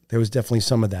 Sure, there was definitely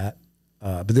some of that,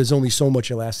 but there's only so much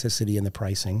elasticity in the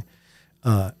pricing.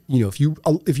 You know,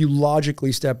 if you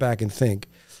logically step back and think,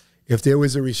 if there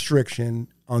was a restriction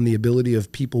on the ability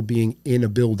of people being in a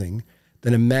building,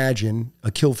 then imagine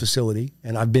a kill facility,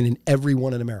 and I've been in every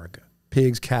one in America,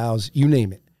 pigs, cows, you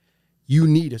name it. You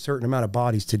need a certain amount of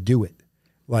bodies to do it.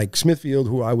 Like Smithfield,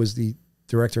 who I was the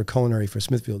director of culinary for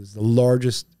Smithfield, is the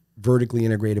largest vertically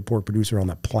integrated pork producer on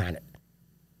the planet,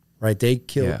 right? They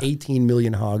kill 18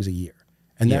 million hogs a year,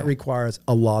 and that requires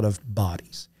a lot of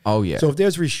bodies. Oh, yeah. So if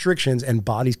there's restrictions and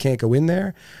bodies can't go in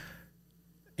there,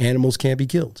 animals can't be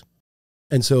killed.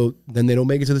 And so then they don't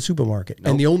make it to the supermarket. Nope.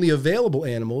 And the only available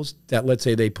animals that, let's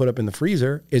say, they put up in the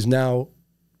freezer is now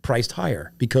priced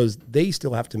higher because they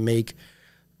still have to make,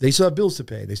 they still have bills to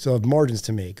pay. They still have margins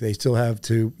to make. They still have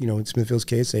to, you know, in Smithfield's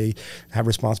case, they have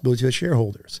responsibility to the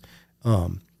shareholders.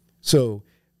 So,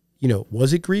 you know,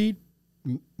 was it greed?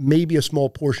 Maybe a small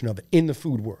portion of it in the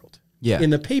food world. Yeah. In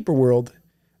the paper world,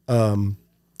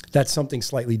 that's something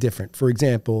slightly different. For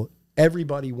example,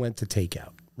 everybody went to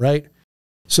takeout, right?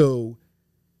 So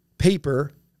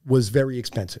paper was very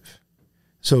expensive.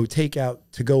 So takeout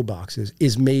to-go boxes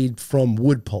is made from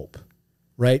wood pulp,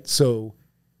 right? So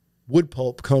wood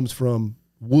pulp comes from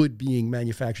wood being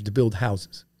manufactured to build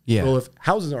houses. Yeah. Well, if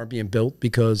houses aren't being built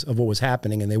because of what was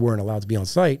happening and they weren't allowed to be on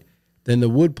site, then the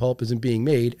wood pulp isn't being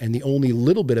made, and the only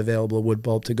little bit available wood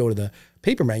pulp to go to the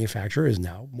paper manufacturer is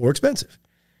now more expensive,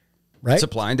 right?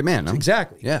 Supply and demand. Huh?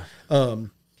 Exactly. Yeah.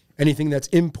 Anything that's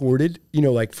imported, you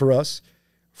know, like for us,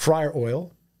 fryer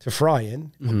oil to fry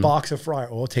in, a box of fryer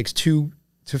oil takes 2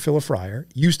 to fill a fryer,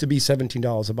 used to be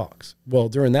 $17 a box. Well,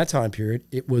 during that time period,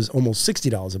 it was almost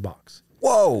 $60 a box.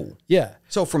 Whoa. Yeah.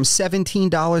 So from $17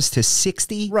 to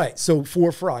 $60? Right. So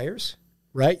 4 fryers,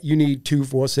 right? You need 2,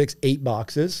 4, 6, 8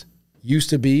 boxes.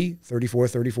 Used to be 34,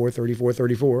 34, 34,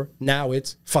 34. Now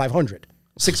it's 500,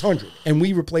 600. And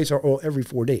we replace our oil every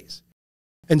 4 days.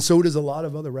 And so does a lot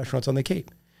of other restaurants on the Cape.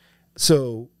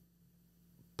 So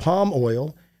palm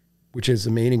oil, which is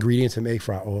the main ingredient to make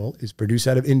fryer oil, is produced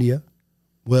out of India.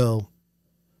 Well,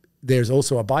 there's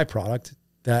also a byproduct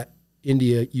that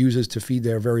India uses to feed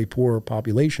their very poor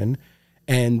population.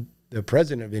 And the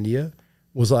president of India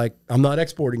was like, I'm not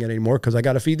exporting it anymore because I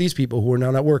got to feed these people who are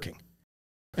now not working.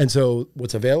 And so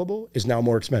what's available is now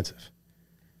more expensive.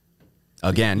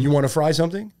 Again, you want to fry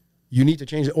something, you need to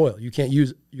change the oil. You can't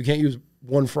use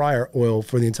one fryer oil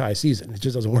for the entire season. It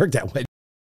just doesn't work that way.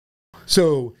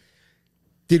 So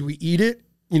did we eat it?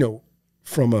 You know,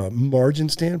 from a margin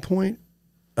standpoint,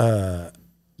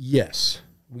 yes,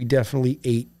 we definitely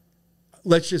ate.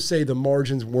 Let's just say the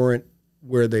margins weren't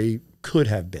where they could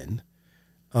have been.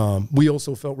 We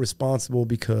also felt responsible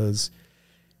because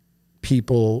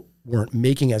people weren't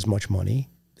making as much money.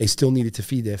 They still needed to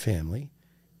feed their family.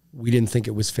 We didn't think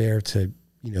it was fair to,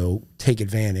 you know, take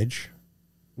advantage,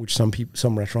 which some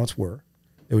restaurants were.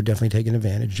 They were definitely taking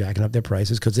advantage, jacking up their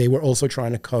prices because they were also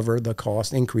trying to cover the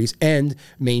cost increase and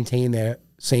maintain their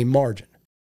same margin.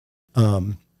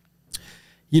 You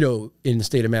know, in the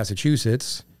state of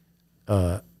Massachusetts,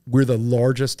 we're the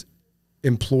largest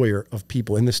employer of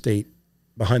people in the state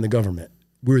behind the government.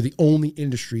 We're the only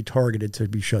industry targeted to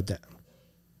be shut down.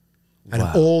 Out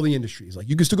of all the industries, like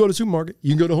you can still go to the supermarket,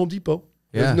 you can go to Home Depot.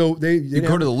 Yeah. You can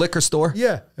go to the liquor store.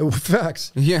 Yeah,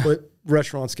 facts. Yeah, but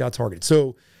restaurants got targeted.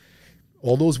 So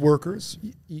all those workers,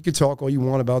 you could talk all you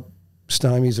want about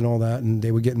stymies and all that, and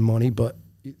they were getting money, but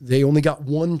they only got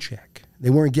one check.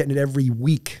 They weren't getting it every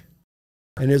week,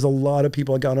 and there's a lot of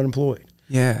people that got unemployed.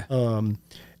 Yeah, and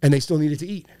they still needed to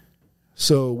eat.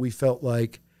 So we felt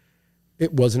like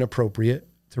it wasn't appropriate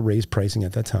to raise pricing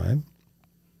at that time.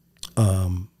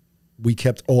 We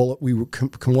were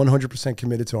 100%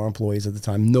 committed to our employees at the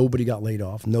time. Nobody got laid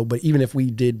off. Nobody, even if we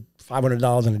did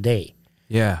 $500 in a day.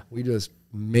 Yeah. We just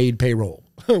made payroll.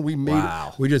 We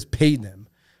just paid them.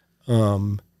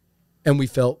 And we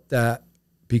felt that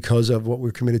because of what we're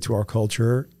committed to our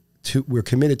culture, we're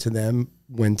committed to them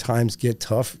when times get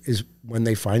tough is when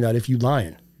they find out if you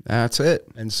lying. That's it.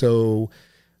 And so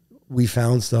we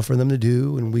found stuff for them to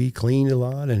do, and we cleaned a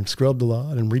lot and scrubbed a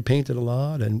lot and repainted a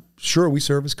lot. And sure, we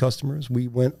serviced customers. We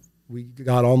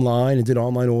got online and did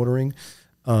online ordering.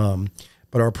 But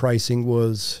our pricing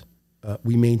was,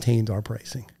 we maintained our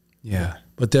pricing. Yeah.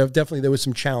 But there was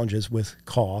some challenges with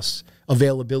costs,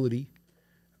 availability.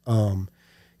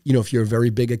 You know, if you're a very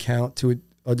big account to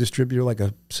a distributor like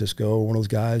a Cisco or one of those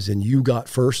guys, and you got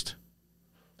first,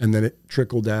 and then it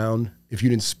trickled down. If you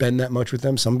didn't spend that much with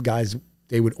them, some guys,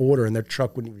 they would order and their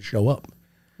truck wouldn't even show up.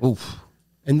 Oof.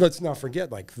 And let's not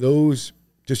forget, like those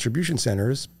distribution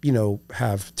centers, you know,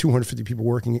 have 250 people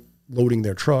working, loading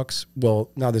their trucks. Well,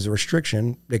 now there's a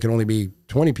restriction. They can only be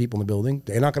 20 people in the building.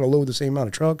 They're not going to load the same amount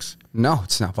of trucks. No,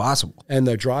 it's not possible. And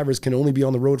the drivers can only be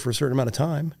on the road for a certain amount of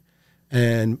time.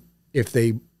 And if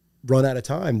they run out of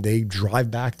time, they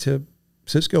drive back to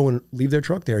Cisco and leave their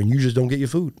truck there, and you just don't get your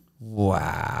food.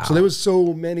 Wow. So there was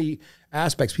so many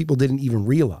aspects people didn't even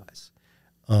realize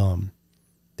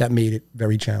that made it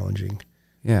very challenging.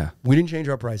 Yeah. We didn't change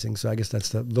our pricing, so I guess that's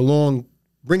the long,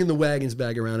 bringing the wagons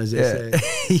back around, as they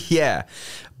say. Yeah.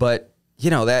 But,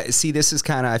 this is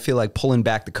kind of, I feel like, pulling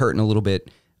back the curtain a little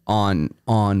bit on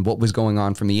what was going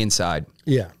on from the inside.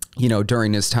 Yeah.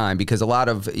 During this time, because a lot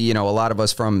of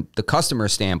us from the customer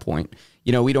standpoint,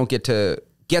 we don't get to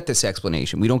get this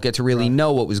explanation. We don't get to really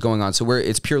know what was going on. So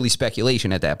it's purely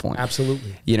speculation at that point.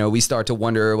 Absolutely. We start to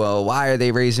wonder, well, why are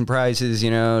they raising prices?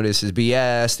 This is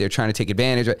BS. They're trying to take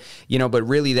advantage of it. But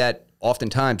really that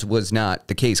oftentimes was not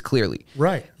the case, clearly.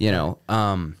 Right.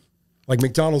 Like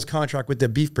McDonald's contract with their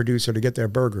beef producer to get their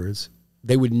burgers,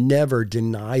 they would never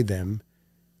deny them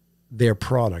their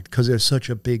product because they're such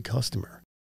a big customer.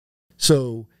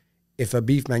 So if a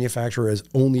beef manufacturer is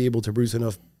only able to produce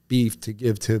enough beef to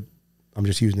give to, I'm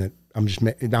just using it, I'm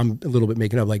a little bit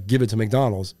making up, like give it to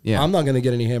McDonald's. Yeah. I'm not going to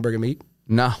get any hamburger meat.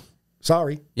 No.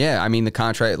 Sorry. Yeah, I mean, the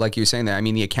contract, like you were saying there, I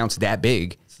mean, the account's that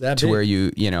big where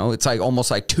it's like almost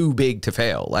like too big to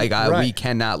fail. Like, we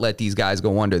cannot let these guys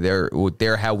go under.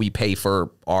 They're how we pay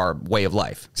for our way of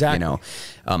life. Exactly.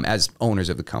 As owners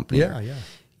of the company. Yeah.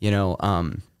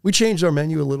 We changed our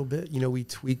menu a little bit. We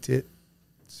tweaked it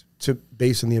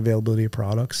based on the availability of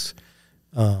products.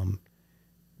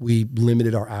 We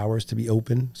limited our hours to be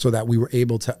open so that we were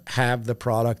able to have the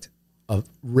product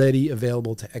ready,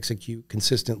 available to execute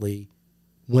consistently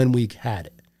when we had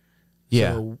it.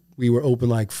 Yeah. So we were open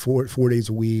like four days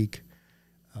a week,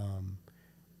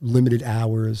 limited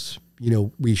hours.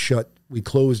 We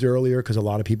closed earlier because a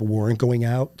lot of people weren't going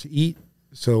out to eat.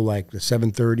 So like the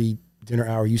 7:30 dinner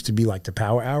hour used to be like the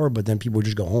power hour, but then people would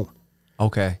just go home.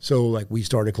 Okay. So like we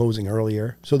started closing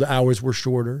earlier. So the hours were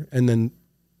shorter. And then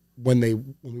when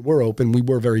we were open, we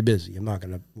were very busy. I'm not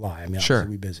going to lie. I mean, sure,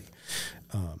 obviously we busy.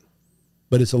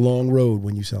 But it's a long road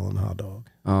when you sell a hot dog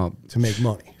to make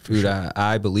money. Dude, sure.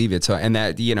 I believe it. So, and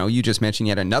that, you just mentioned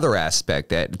yet another aspect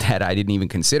that I didn't even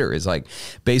consider is like,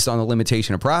 based on the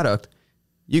limitation of product,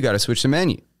 you got to switch the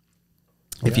menu.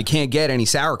 If you can't get any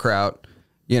sauerkraut,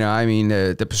 the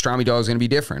pastrami dog is going to be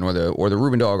different, or the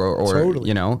Reuben dog, or totally.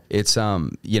 It's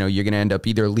you're going to end up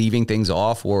either leaving things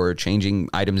off or changing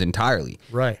items entirely.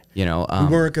 Right. We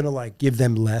weren't going to like give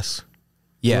them less.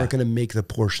 Yeah. We weren't going to make the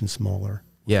portion smaller.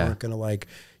 We Yeah. weren't going to like,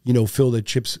 fill the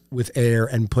chips with air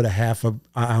and put a half an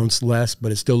ounce less,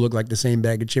 but it still looked like the same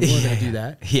bag of chips. We weren't going to do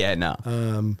that. Yeah,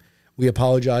 no. We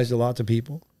apologized a lot to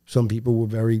people. Some people were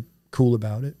very cool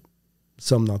about it.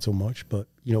 Some not so much, but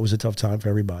it was a tough time for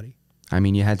everybody. I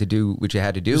mean, you had to do what you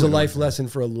had to do. It was a life lesson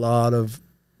for a lot of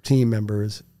team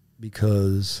members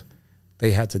because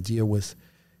they had to deal with,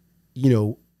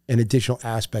 an additional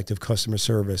aspect of customer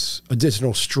service,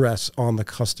 additional stress on the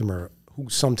customer who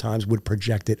sometimes would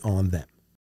project it on them.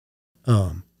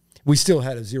 We still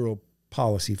had a zero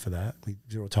policy for that,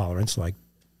 zero tolerance. Like,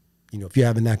 if you're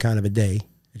having that kind of a day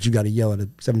that you got to yell at a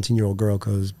 17-year-old girl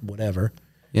because whatever,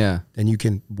 yeah, then you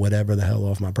can whatever the hell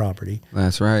off my property.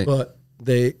 That's right. But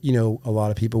they, a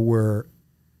lot of people were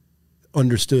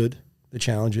understood the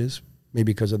challenges,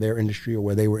 maybe because of their industry or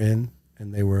where they were in,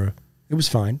 and it was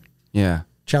fine. Yeah.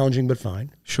 Challenging, but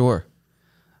fine. Sure.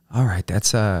 All right.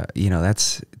 That's,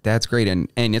 that's great. And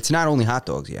it's not only hot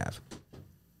dogs you have.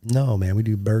 No, man. We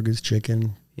do burgers,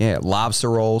 chicken. Yeah.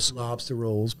 Lobster rolls. Lobster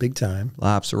rolls, big time.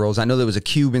 Lobster rolls. I know there was a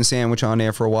Cuban sandwich on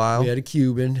there for a while. We had a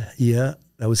Cuban. Yeah.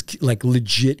 That was like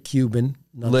legit Cuban.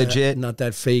 Not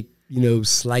that fake,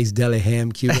 sliced deli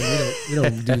ham Cuban. We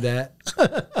don't do that.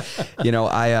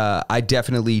 I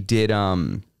definitely did.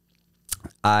 I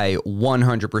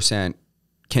 100%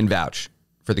 can vouch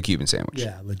for the Cuban sandwich.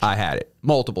 Yeah, legit. I had it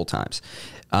multiple times.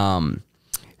 And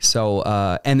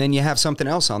then you have something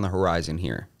else on the horizon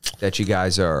here that you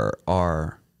guys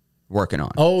are working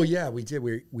on. Oh yeah, we did.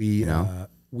 We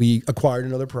acquired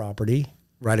another property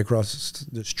right across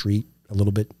the street, a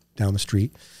little bit down the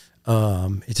street.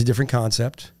 It's a different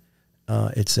concept.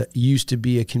 It used to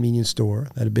be a convenience store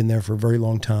that had been there for a very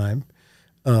long time.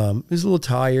 It was a little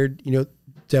tired.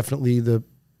 Definitely the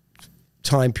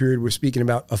time period we're speaking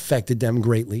about affected them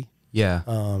greatly. Yeah.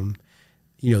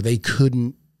 They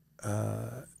couldn't,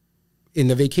 in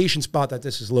the vacation spot that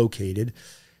this is located,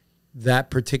 that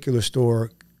particular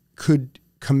store could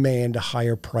command a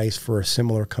higher price for a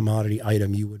similar commodity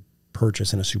item you would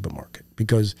purchase in a supermarket,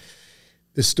 because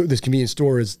this convenience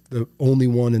store is the only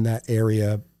one in that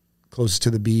area closest to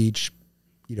the beach,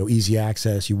 easy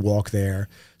access, you walk there.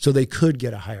 So they could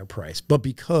get a higher price. But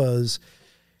because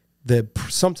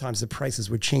sometimes the prices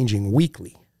were changing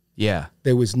weekly, yeah,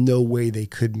 there was no way they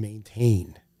could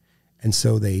maintain And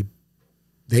so they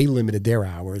limited their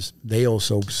hours. They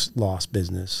also lost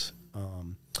business.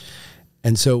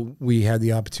 And so we had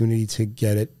the opportunity to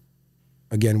get it.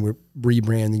 Again, we're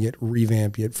rebranding it,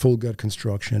 revamping it, full gut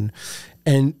construction.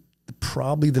 And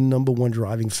probably the number one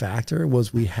driving factor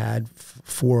was we had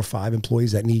 4 or 5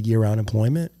 employees that need year-round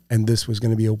employment, and this was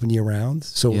going to be open year-round.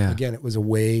 So again, it was a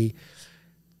way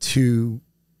to,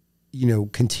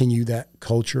 continue that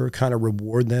culture, kind of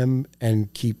reward them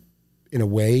and keep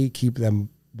them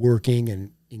working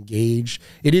and engaged.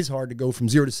 It is hard to go from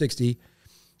 0 to 60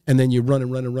 and then you run,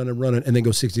 and then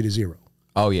go 60 to 0.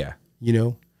 Oh, yeah.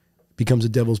 Becomes a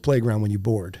devil's playground when you're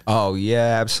bored. Oh,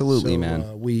 yeah, absolutely, man.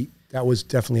 That was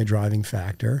definitely a driving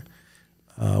factor.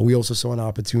 We also saw an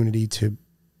opportunity to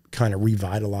kind of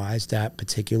revitalize that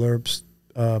particular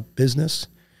business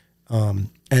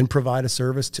and provide a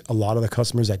service to a lot of the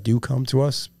customers that do come to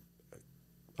us.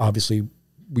 Obviously,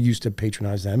 we used to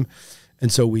patronize them.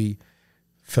 And so we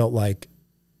felt like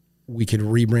we could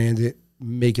rebrand it,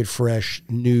 make it fresh,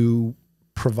 new,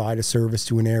 provide a service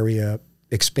to an area,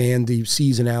 expand the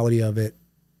seasonality of it.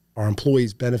 Our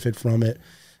employees benefit from it.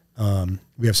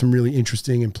 We have some really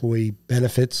interesting employee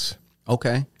benefits.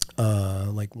 Okay.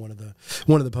 Like one of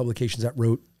the publications that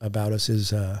wrote about us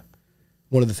is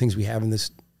one of the things we have in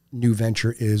this new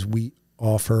venture is we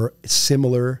offer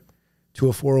similar to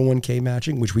a 401k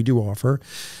matching, which we do offer,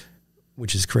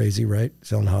 which is crazy, right?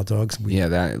 Selling hot dogs. We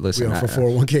offer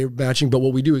 401k matching, but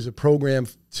what we do is a program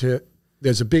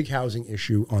there's a big housing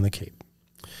issue on the Cape.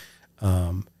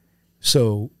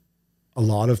 So a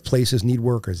lot of places need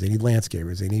workers. They need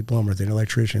landscapers. They need plumbers. They need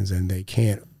electricians, and they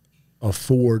can't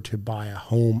afford to buy a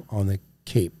home on the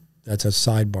Cape. That's a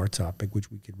sidebar topic, which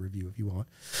we could review if you want.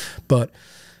 But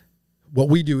what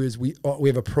we do is we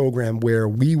have a program where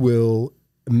we will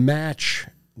match,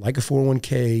 like a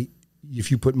 401k, if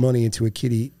you put money into a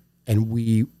kitty,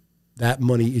 and that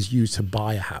money is used to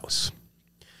buy a house.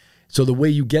 So the way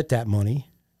you get that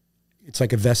money, it's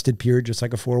like a vested period, just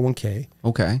like a 401k.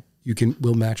 Okay.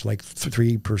 We'll match like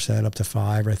 3% up to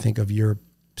 5%, I think, of your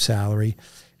salary.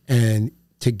 And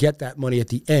to get that money at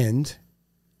the end,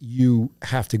 you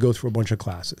have to go through a bunch of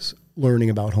classes, learning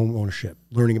about home ownership,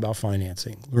 learning about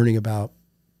financing, learning about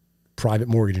private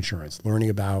mortgage insurance, learning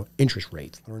about interest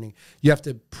rates, you have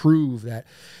to prove that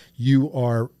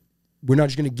we're not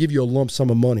just going to give you a lump sum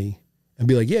of money and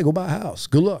be like, yeah, go buy a house.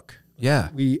 Good luck. Yeah.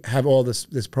 We have all this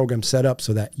program set up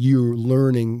so that you're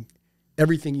learning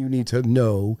everything you need to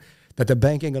know that the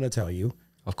bank ain't going to tell you.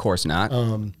 Of course not.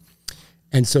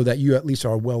 And so that you at least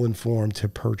are well informed to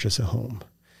purchase a home.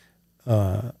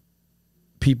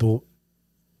 People,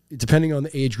 depending on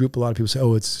the age group, a lot of people say,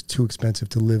 oh, it's too expensive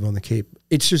to live on the Cape.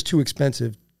 It's just too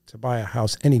expensive to buy a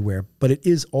house anywhere, but it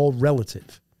is all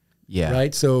relative. Yeah.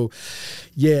 Right. So,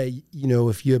 yeah,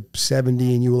 if you're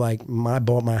 70 and you were like, I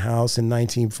bought my house in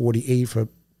 1948 for,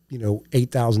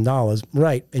 $8,000.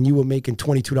 Right. And you were making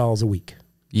 $22 a week.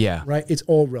 Yeah. Right. It's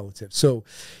all relative. So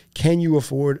can you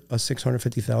afford a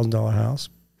 $650,000 house?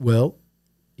 Well,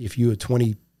 if you're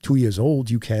 22 years old,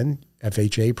 you can.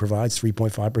 FHA provides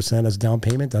 3.5% as down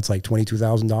payment. That's like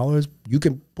 $22,000. You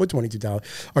can put $22,000.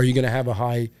 Are you going to have a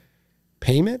high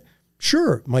payment?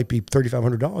 Sure. It might be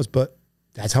 $3,500, but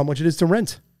that's how much it is to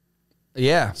rent.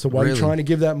 Yeah. So why are you trying to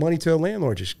give that money to a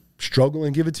landlord? Just struggle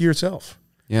and give it to yourself.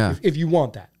 Yeah. If you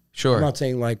want that. Sure. I'm not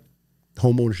saying like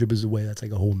home ownership is the way. That's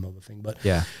like a whole nother thing. But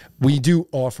yeah, we do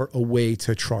offer a way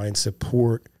to try and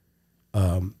support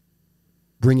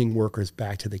bringing workers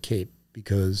back to the Cape,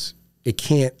 because it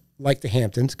can't, like the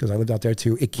Hamptons, because I lived out there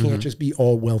too, it can't just be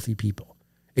all wealthy people.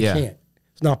 It can't.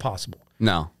 It's not possible.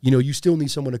 No. You still need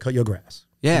someone to cut your grass.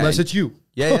 Yeah. Unless it's you.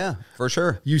 Yeah, for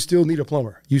sure. You still need a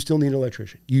plumber. You still need an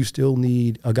electrician. You still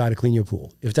need a guy to clean your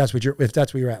pool, if that's where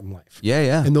you're at in life. Yeah,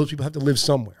 yeah. And those people have to live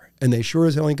somewhere, and they sure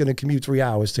as hell ain't going to commute 3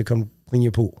 hours to come clean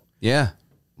your pool. Yeah.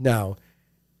 Now,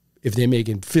 if they're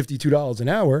making $52 an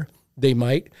hour, they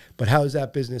might, but how is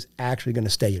that business actually going to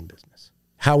stay in business?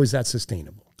 How is that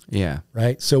sustainable? Yeah.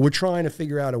 Right? So we're trying to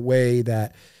figure out a way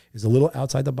that is a little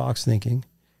outside the box thinking,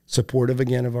 supportive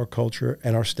again of our culture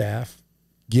and our staff,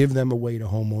 give them a way to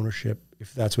home ownership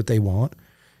if that's what they want,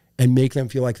 and make them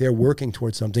feel like they're working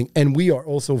towards something. And we are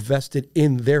also vested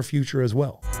in their future as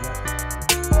well.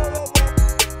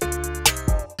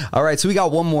 All right, so we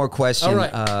got one more question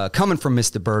coming from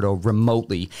Mr. Berto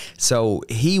remotely. So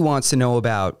he wants to know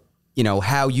about,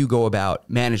 how you go about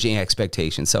managing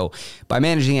expectations. So by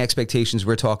managing expectations,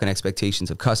 we're talking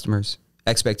expectations of customers,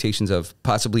 expectations of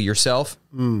possibly yourself,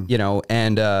 and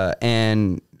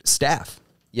staff,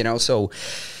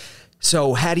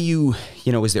 So how do you,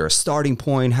 is there a starting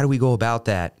point? How do we go about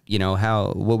that?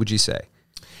 What would you say?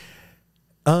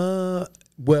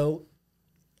 Well,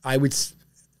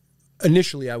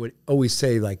 initially I would always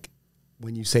say, like,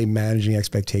 when you say managing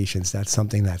expectations, that's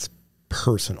something that's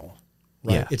personal,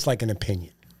 right? Yeah. It's like an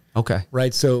opinion. Okay.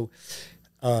 Right. So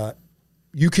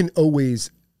you can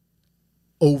always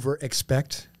over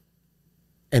expect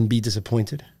and be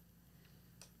disappointed.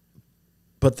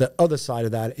 But the other side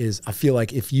of that is, I feel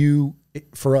like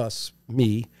for us,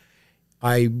 me,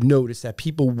 I notice that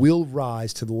people will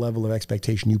rise to the level of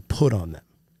expectation you put on them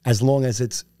as long as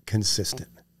it's consistent.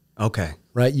 Okay.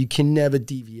 Right? You can never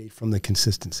deviate from the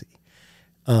consistency.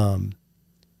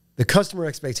 The customer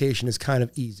expectation is kind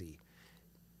of easy.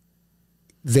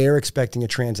 They're expecting a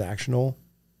transactional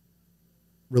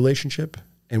relationship,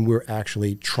 and we're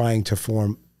actually trying to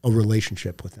form a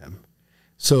relationship with them.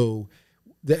 So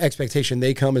the expectation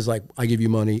they come is like, I give you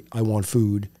money, I want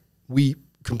food. We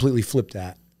completely flip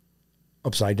that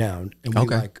upside down, and we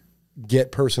like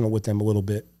get personal with them a little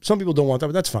bit. Some people don't want that,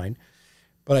 but that's fine.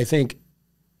 But I think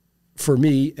for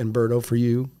me and Berto, for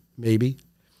you, maybe,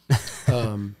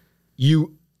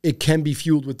 it can be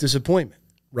fueled with disappointment,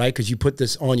 right? Because you put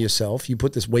this on yourself, you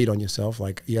put this weight on yourself,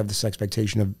 like you have this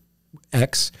expectation of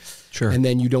X, sure, and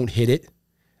then you don't hit it,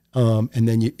 and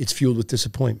then it's fueled with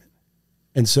disappointment.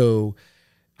 And so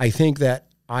I think that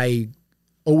I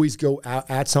always go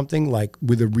at something like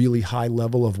with a really high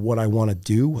level of what I want to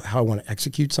do, how I want to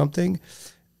execute something,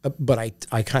 but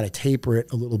I kind of taper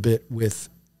it a little bit with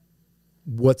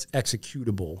what's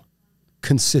executable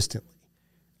consistently.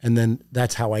 And then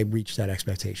that's how I reach that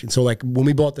expectation. So like when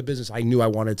we bought the business, I knew I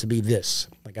wanted it to be this.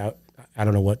 Like I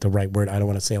don't know what the right word, I don't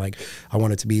want to say like I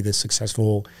want it to be this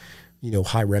successful,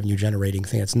 high revenue generating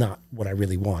thing. It's not what I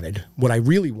really wanted. What I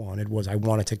really wanted was I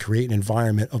wanted to create an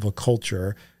environment of a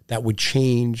culture that would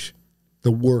change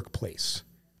the workplace,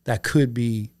 that could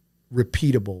be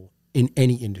repeatable in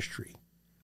any industry.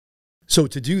 So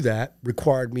to do that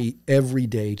required me every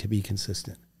day to be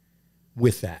consistent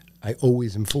with that. I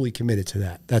always am fully committed to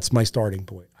that. That's my starting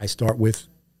point. I start with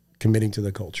committing to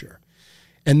the culture.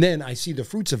 And then I see the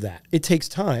fruits of that. It takes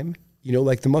time,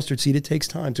 like the mustard seed, it takes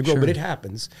time to grow, but it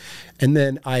happens. And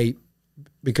then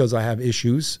because I have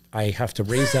issues, I have to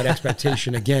raise that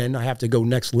expectation again. I have to go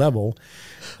next level.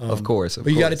 Of course.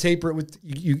 But you got to taper it with,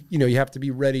 you have to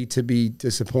be ready to be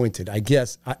disappointed. I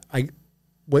guess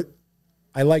what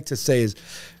I like to say is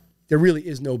there really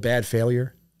is no bad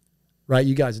failure, right?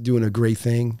 You guys are doing a great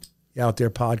thing out there,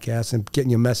 podcasts and getting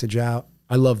your message out.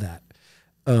 I love that.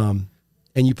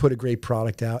 And you put a great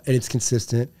product out and it's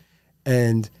consistent,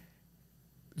 and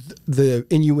the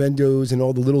innuendos and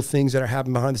all the little things that are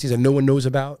happening behind the scenes that no one knows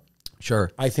about.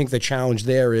 Sure. I think the challenge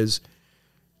there is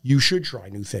you should try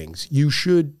new things. You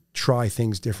should try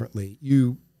things differently.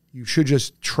 You should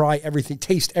just try everything,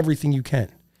 taste everything you can.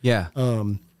 Yeah.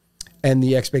 And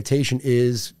the expectation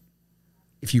is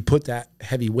if you put that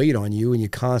heavy weight on you and you're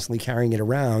constantly carrying it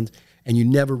around and you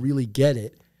never really get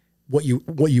it, what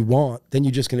you want, then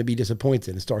you're just going to be disappointed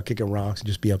and start kicking rocks and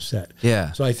just be upset.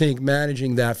 Yeah. So I think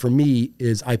managing that for me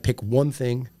is I pick one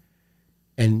thing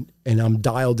and I'm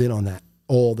dialed in on that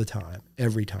all the time,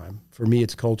 every time. For me,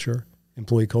 it's culture,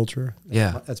 employee culture.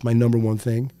 That's my number one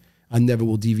thing. I never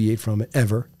will deviate from it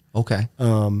ever. Okay.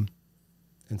 And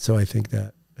so I think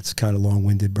that it's kind of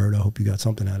long-winded, Bert. I hope you got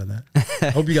something out of that.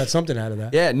 I hope you got something out of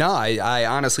that. Yeah, no, I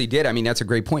honestly did. I mean, that's a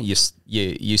great point.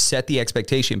 You set the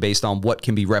expectation based on what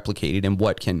can be replicated and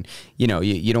what can, you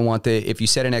don't want if you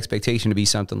set an expectation to be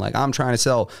something like, I'm trying to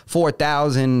sell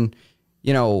 4,000,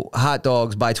 hot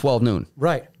dogs by 12 noon.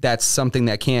 Right. That's something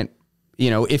that can't,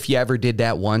 if you ever did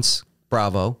that once,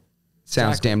 bravo.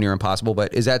 Sounds damn near impossible,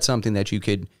 but is that something that you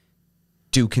could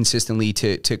do consistently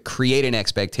to create an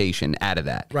expectation out of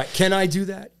that? Right. Can I do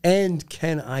that? And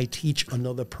can I teach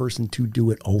another person to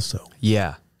do it also?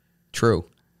 Yeah. True.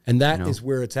 And that is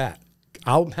where it's at.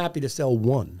 I'm happy to sell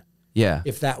one. Yeah.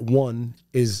 If that one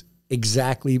is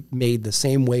exactly made the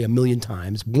same way 1,000,000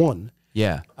 times, one.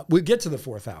 Yeah. We'll get to the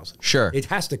 4,000. Sure. It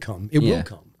has to come. It will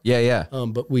come. Yeah, yeah.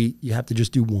 But you have to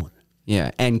just do one.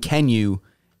 Yeah. And can you,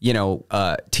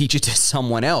 teach it to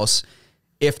someone else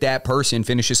if that person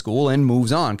finishes school and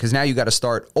moves on? Because now you got to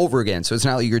start over again. So it's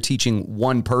not like you're teaching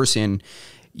one person,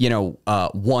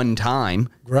 one time.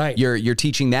 Right. You're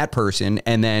teaching that person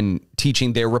and then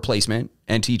teaching their replacement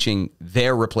and teaching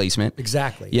their replacement.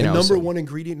 Exactly. The number one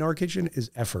ingredient in our kitchen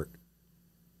is effort.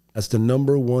 That's the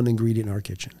number one ingredient in our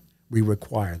kitchen. We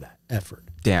require that effort.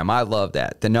 Damn, I love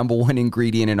that. The number one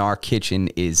ingredient in our kitchen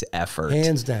is effort.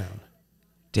 Hands down.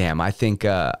 Damn, I think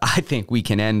we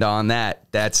can end on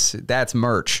that. That's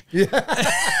merch.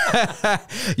 Yeah.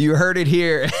 You heard it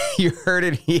here. You heard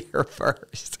it here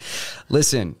first.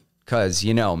 Listen, Because,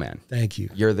 you know, man. Thank you.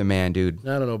 You're the man, dude.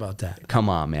 I don't know about that. Come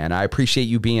on, man. I appreciate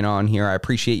you being on here. I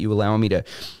appreciate you allowing me to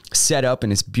set up in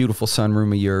this beautiful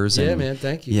sunroom of yours. Yeah, and, man.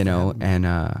 Thank you. You know,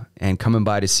 and coming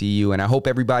by to see you. And I hope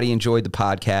everybody enjoyed the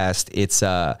podcast. It's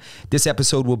this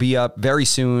episode will be up very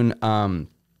soon.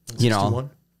 You know,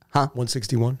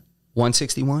 161?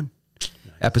 161. Nice.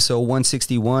 Episode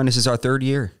 161. This is our third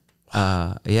year.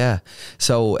 Yeah.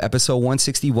 So episode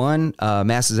 161,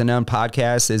 Masters of None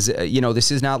podcast is, you know,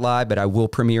 this is not live, but I will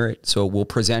premiere it. So we'll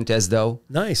present as though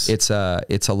nice. It's a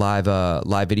live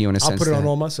video in a sense. I'll put it on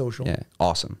all my social. Yeah.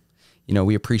 Awesome. You know,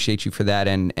 we appreciate you for that.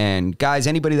 And guys,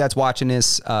 anybody that's watching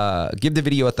this, give the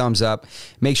video a thumbs up.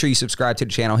 Make sure you subscribe to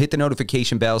the channel. Hit the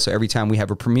notification bell so every time we have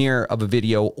a premiere of a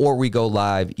video or we go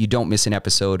live, you don't miss an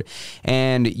episode.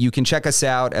 And you can check us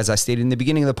out, as I stated in the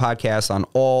beginning of the podcast, on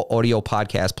all audio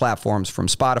podcast platforms, from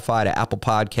Spotify to Apple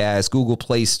Podcasts, Google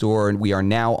Play Store, and we are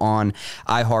now on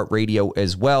iHeartRadio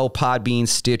as well, Podbean,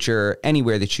 Stitcher,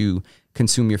 anywhere that you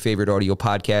consume your favorite audio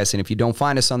podcast. And if you don't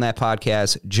find us on that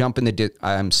podcast, jump in the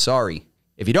I'm sorry.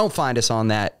 If you don't find us on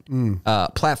that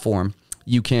platform,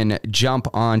 you can jump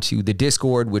onto the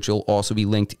Discord, which will also be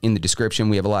linked in the description.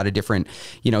 We have a lot of different,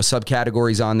 you know,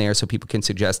 subcategories on there, so people can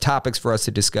suggest topics for us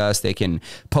to discuss. They can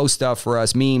post stuff for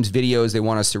us, memes, videos they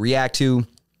want us to react to,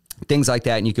 things like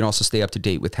that. And you can also stay up to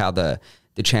date with how the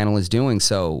channel is doing.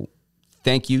 So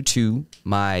thank you to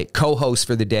my co-host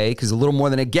for the day, because a little more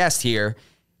than a guest here,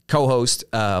 co-host,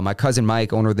 my cousin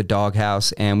Mike, owner of the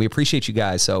Doghouse, and we appreciate you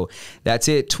guys. So that's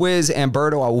it. Twiz and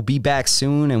Berto, I will be back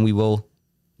soon, and we will,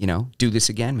 you know, do this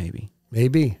again maybe.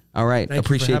 Maybe. All right. Thank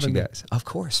Appreciate you guys. Of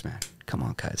course, man. Come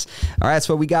on, guys. All right, that's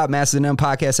what we got. Masters of None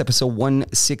podcast, episode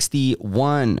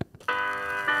 161.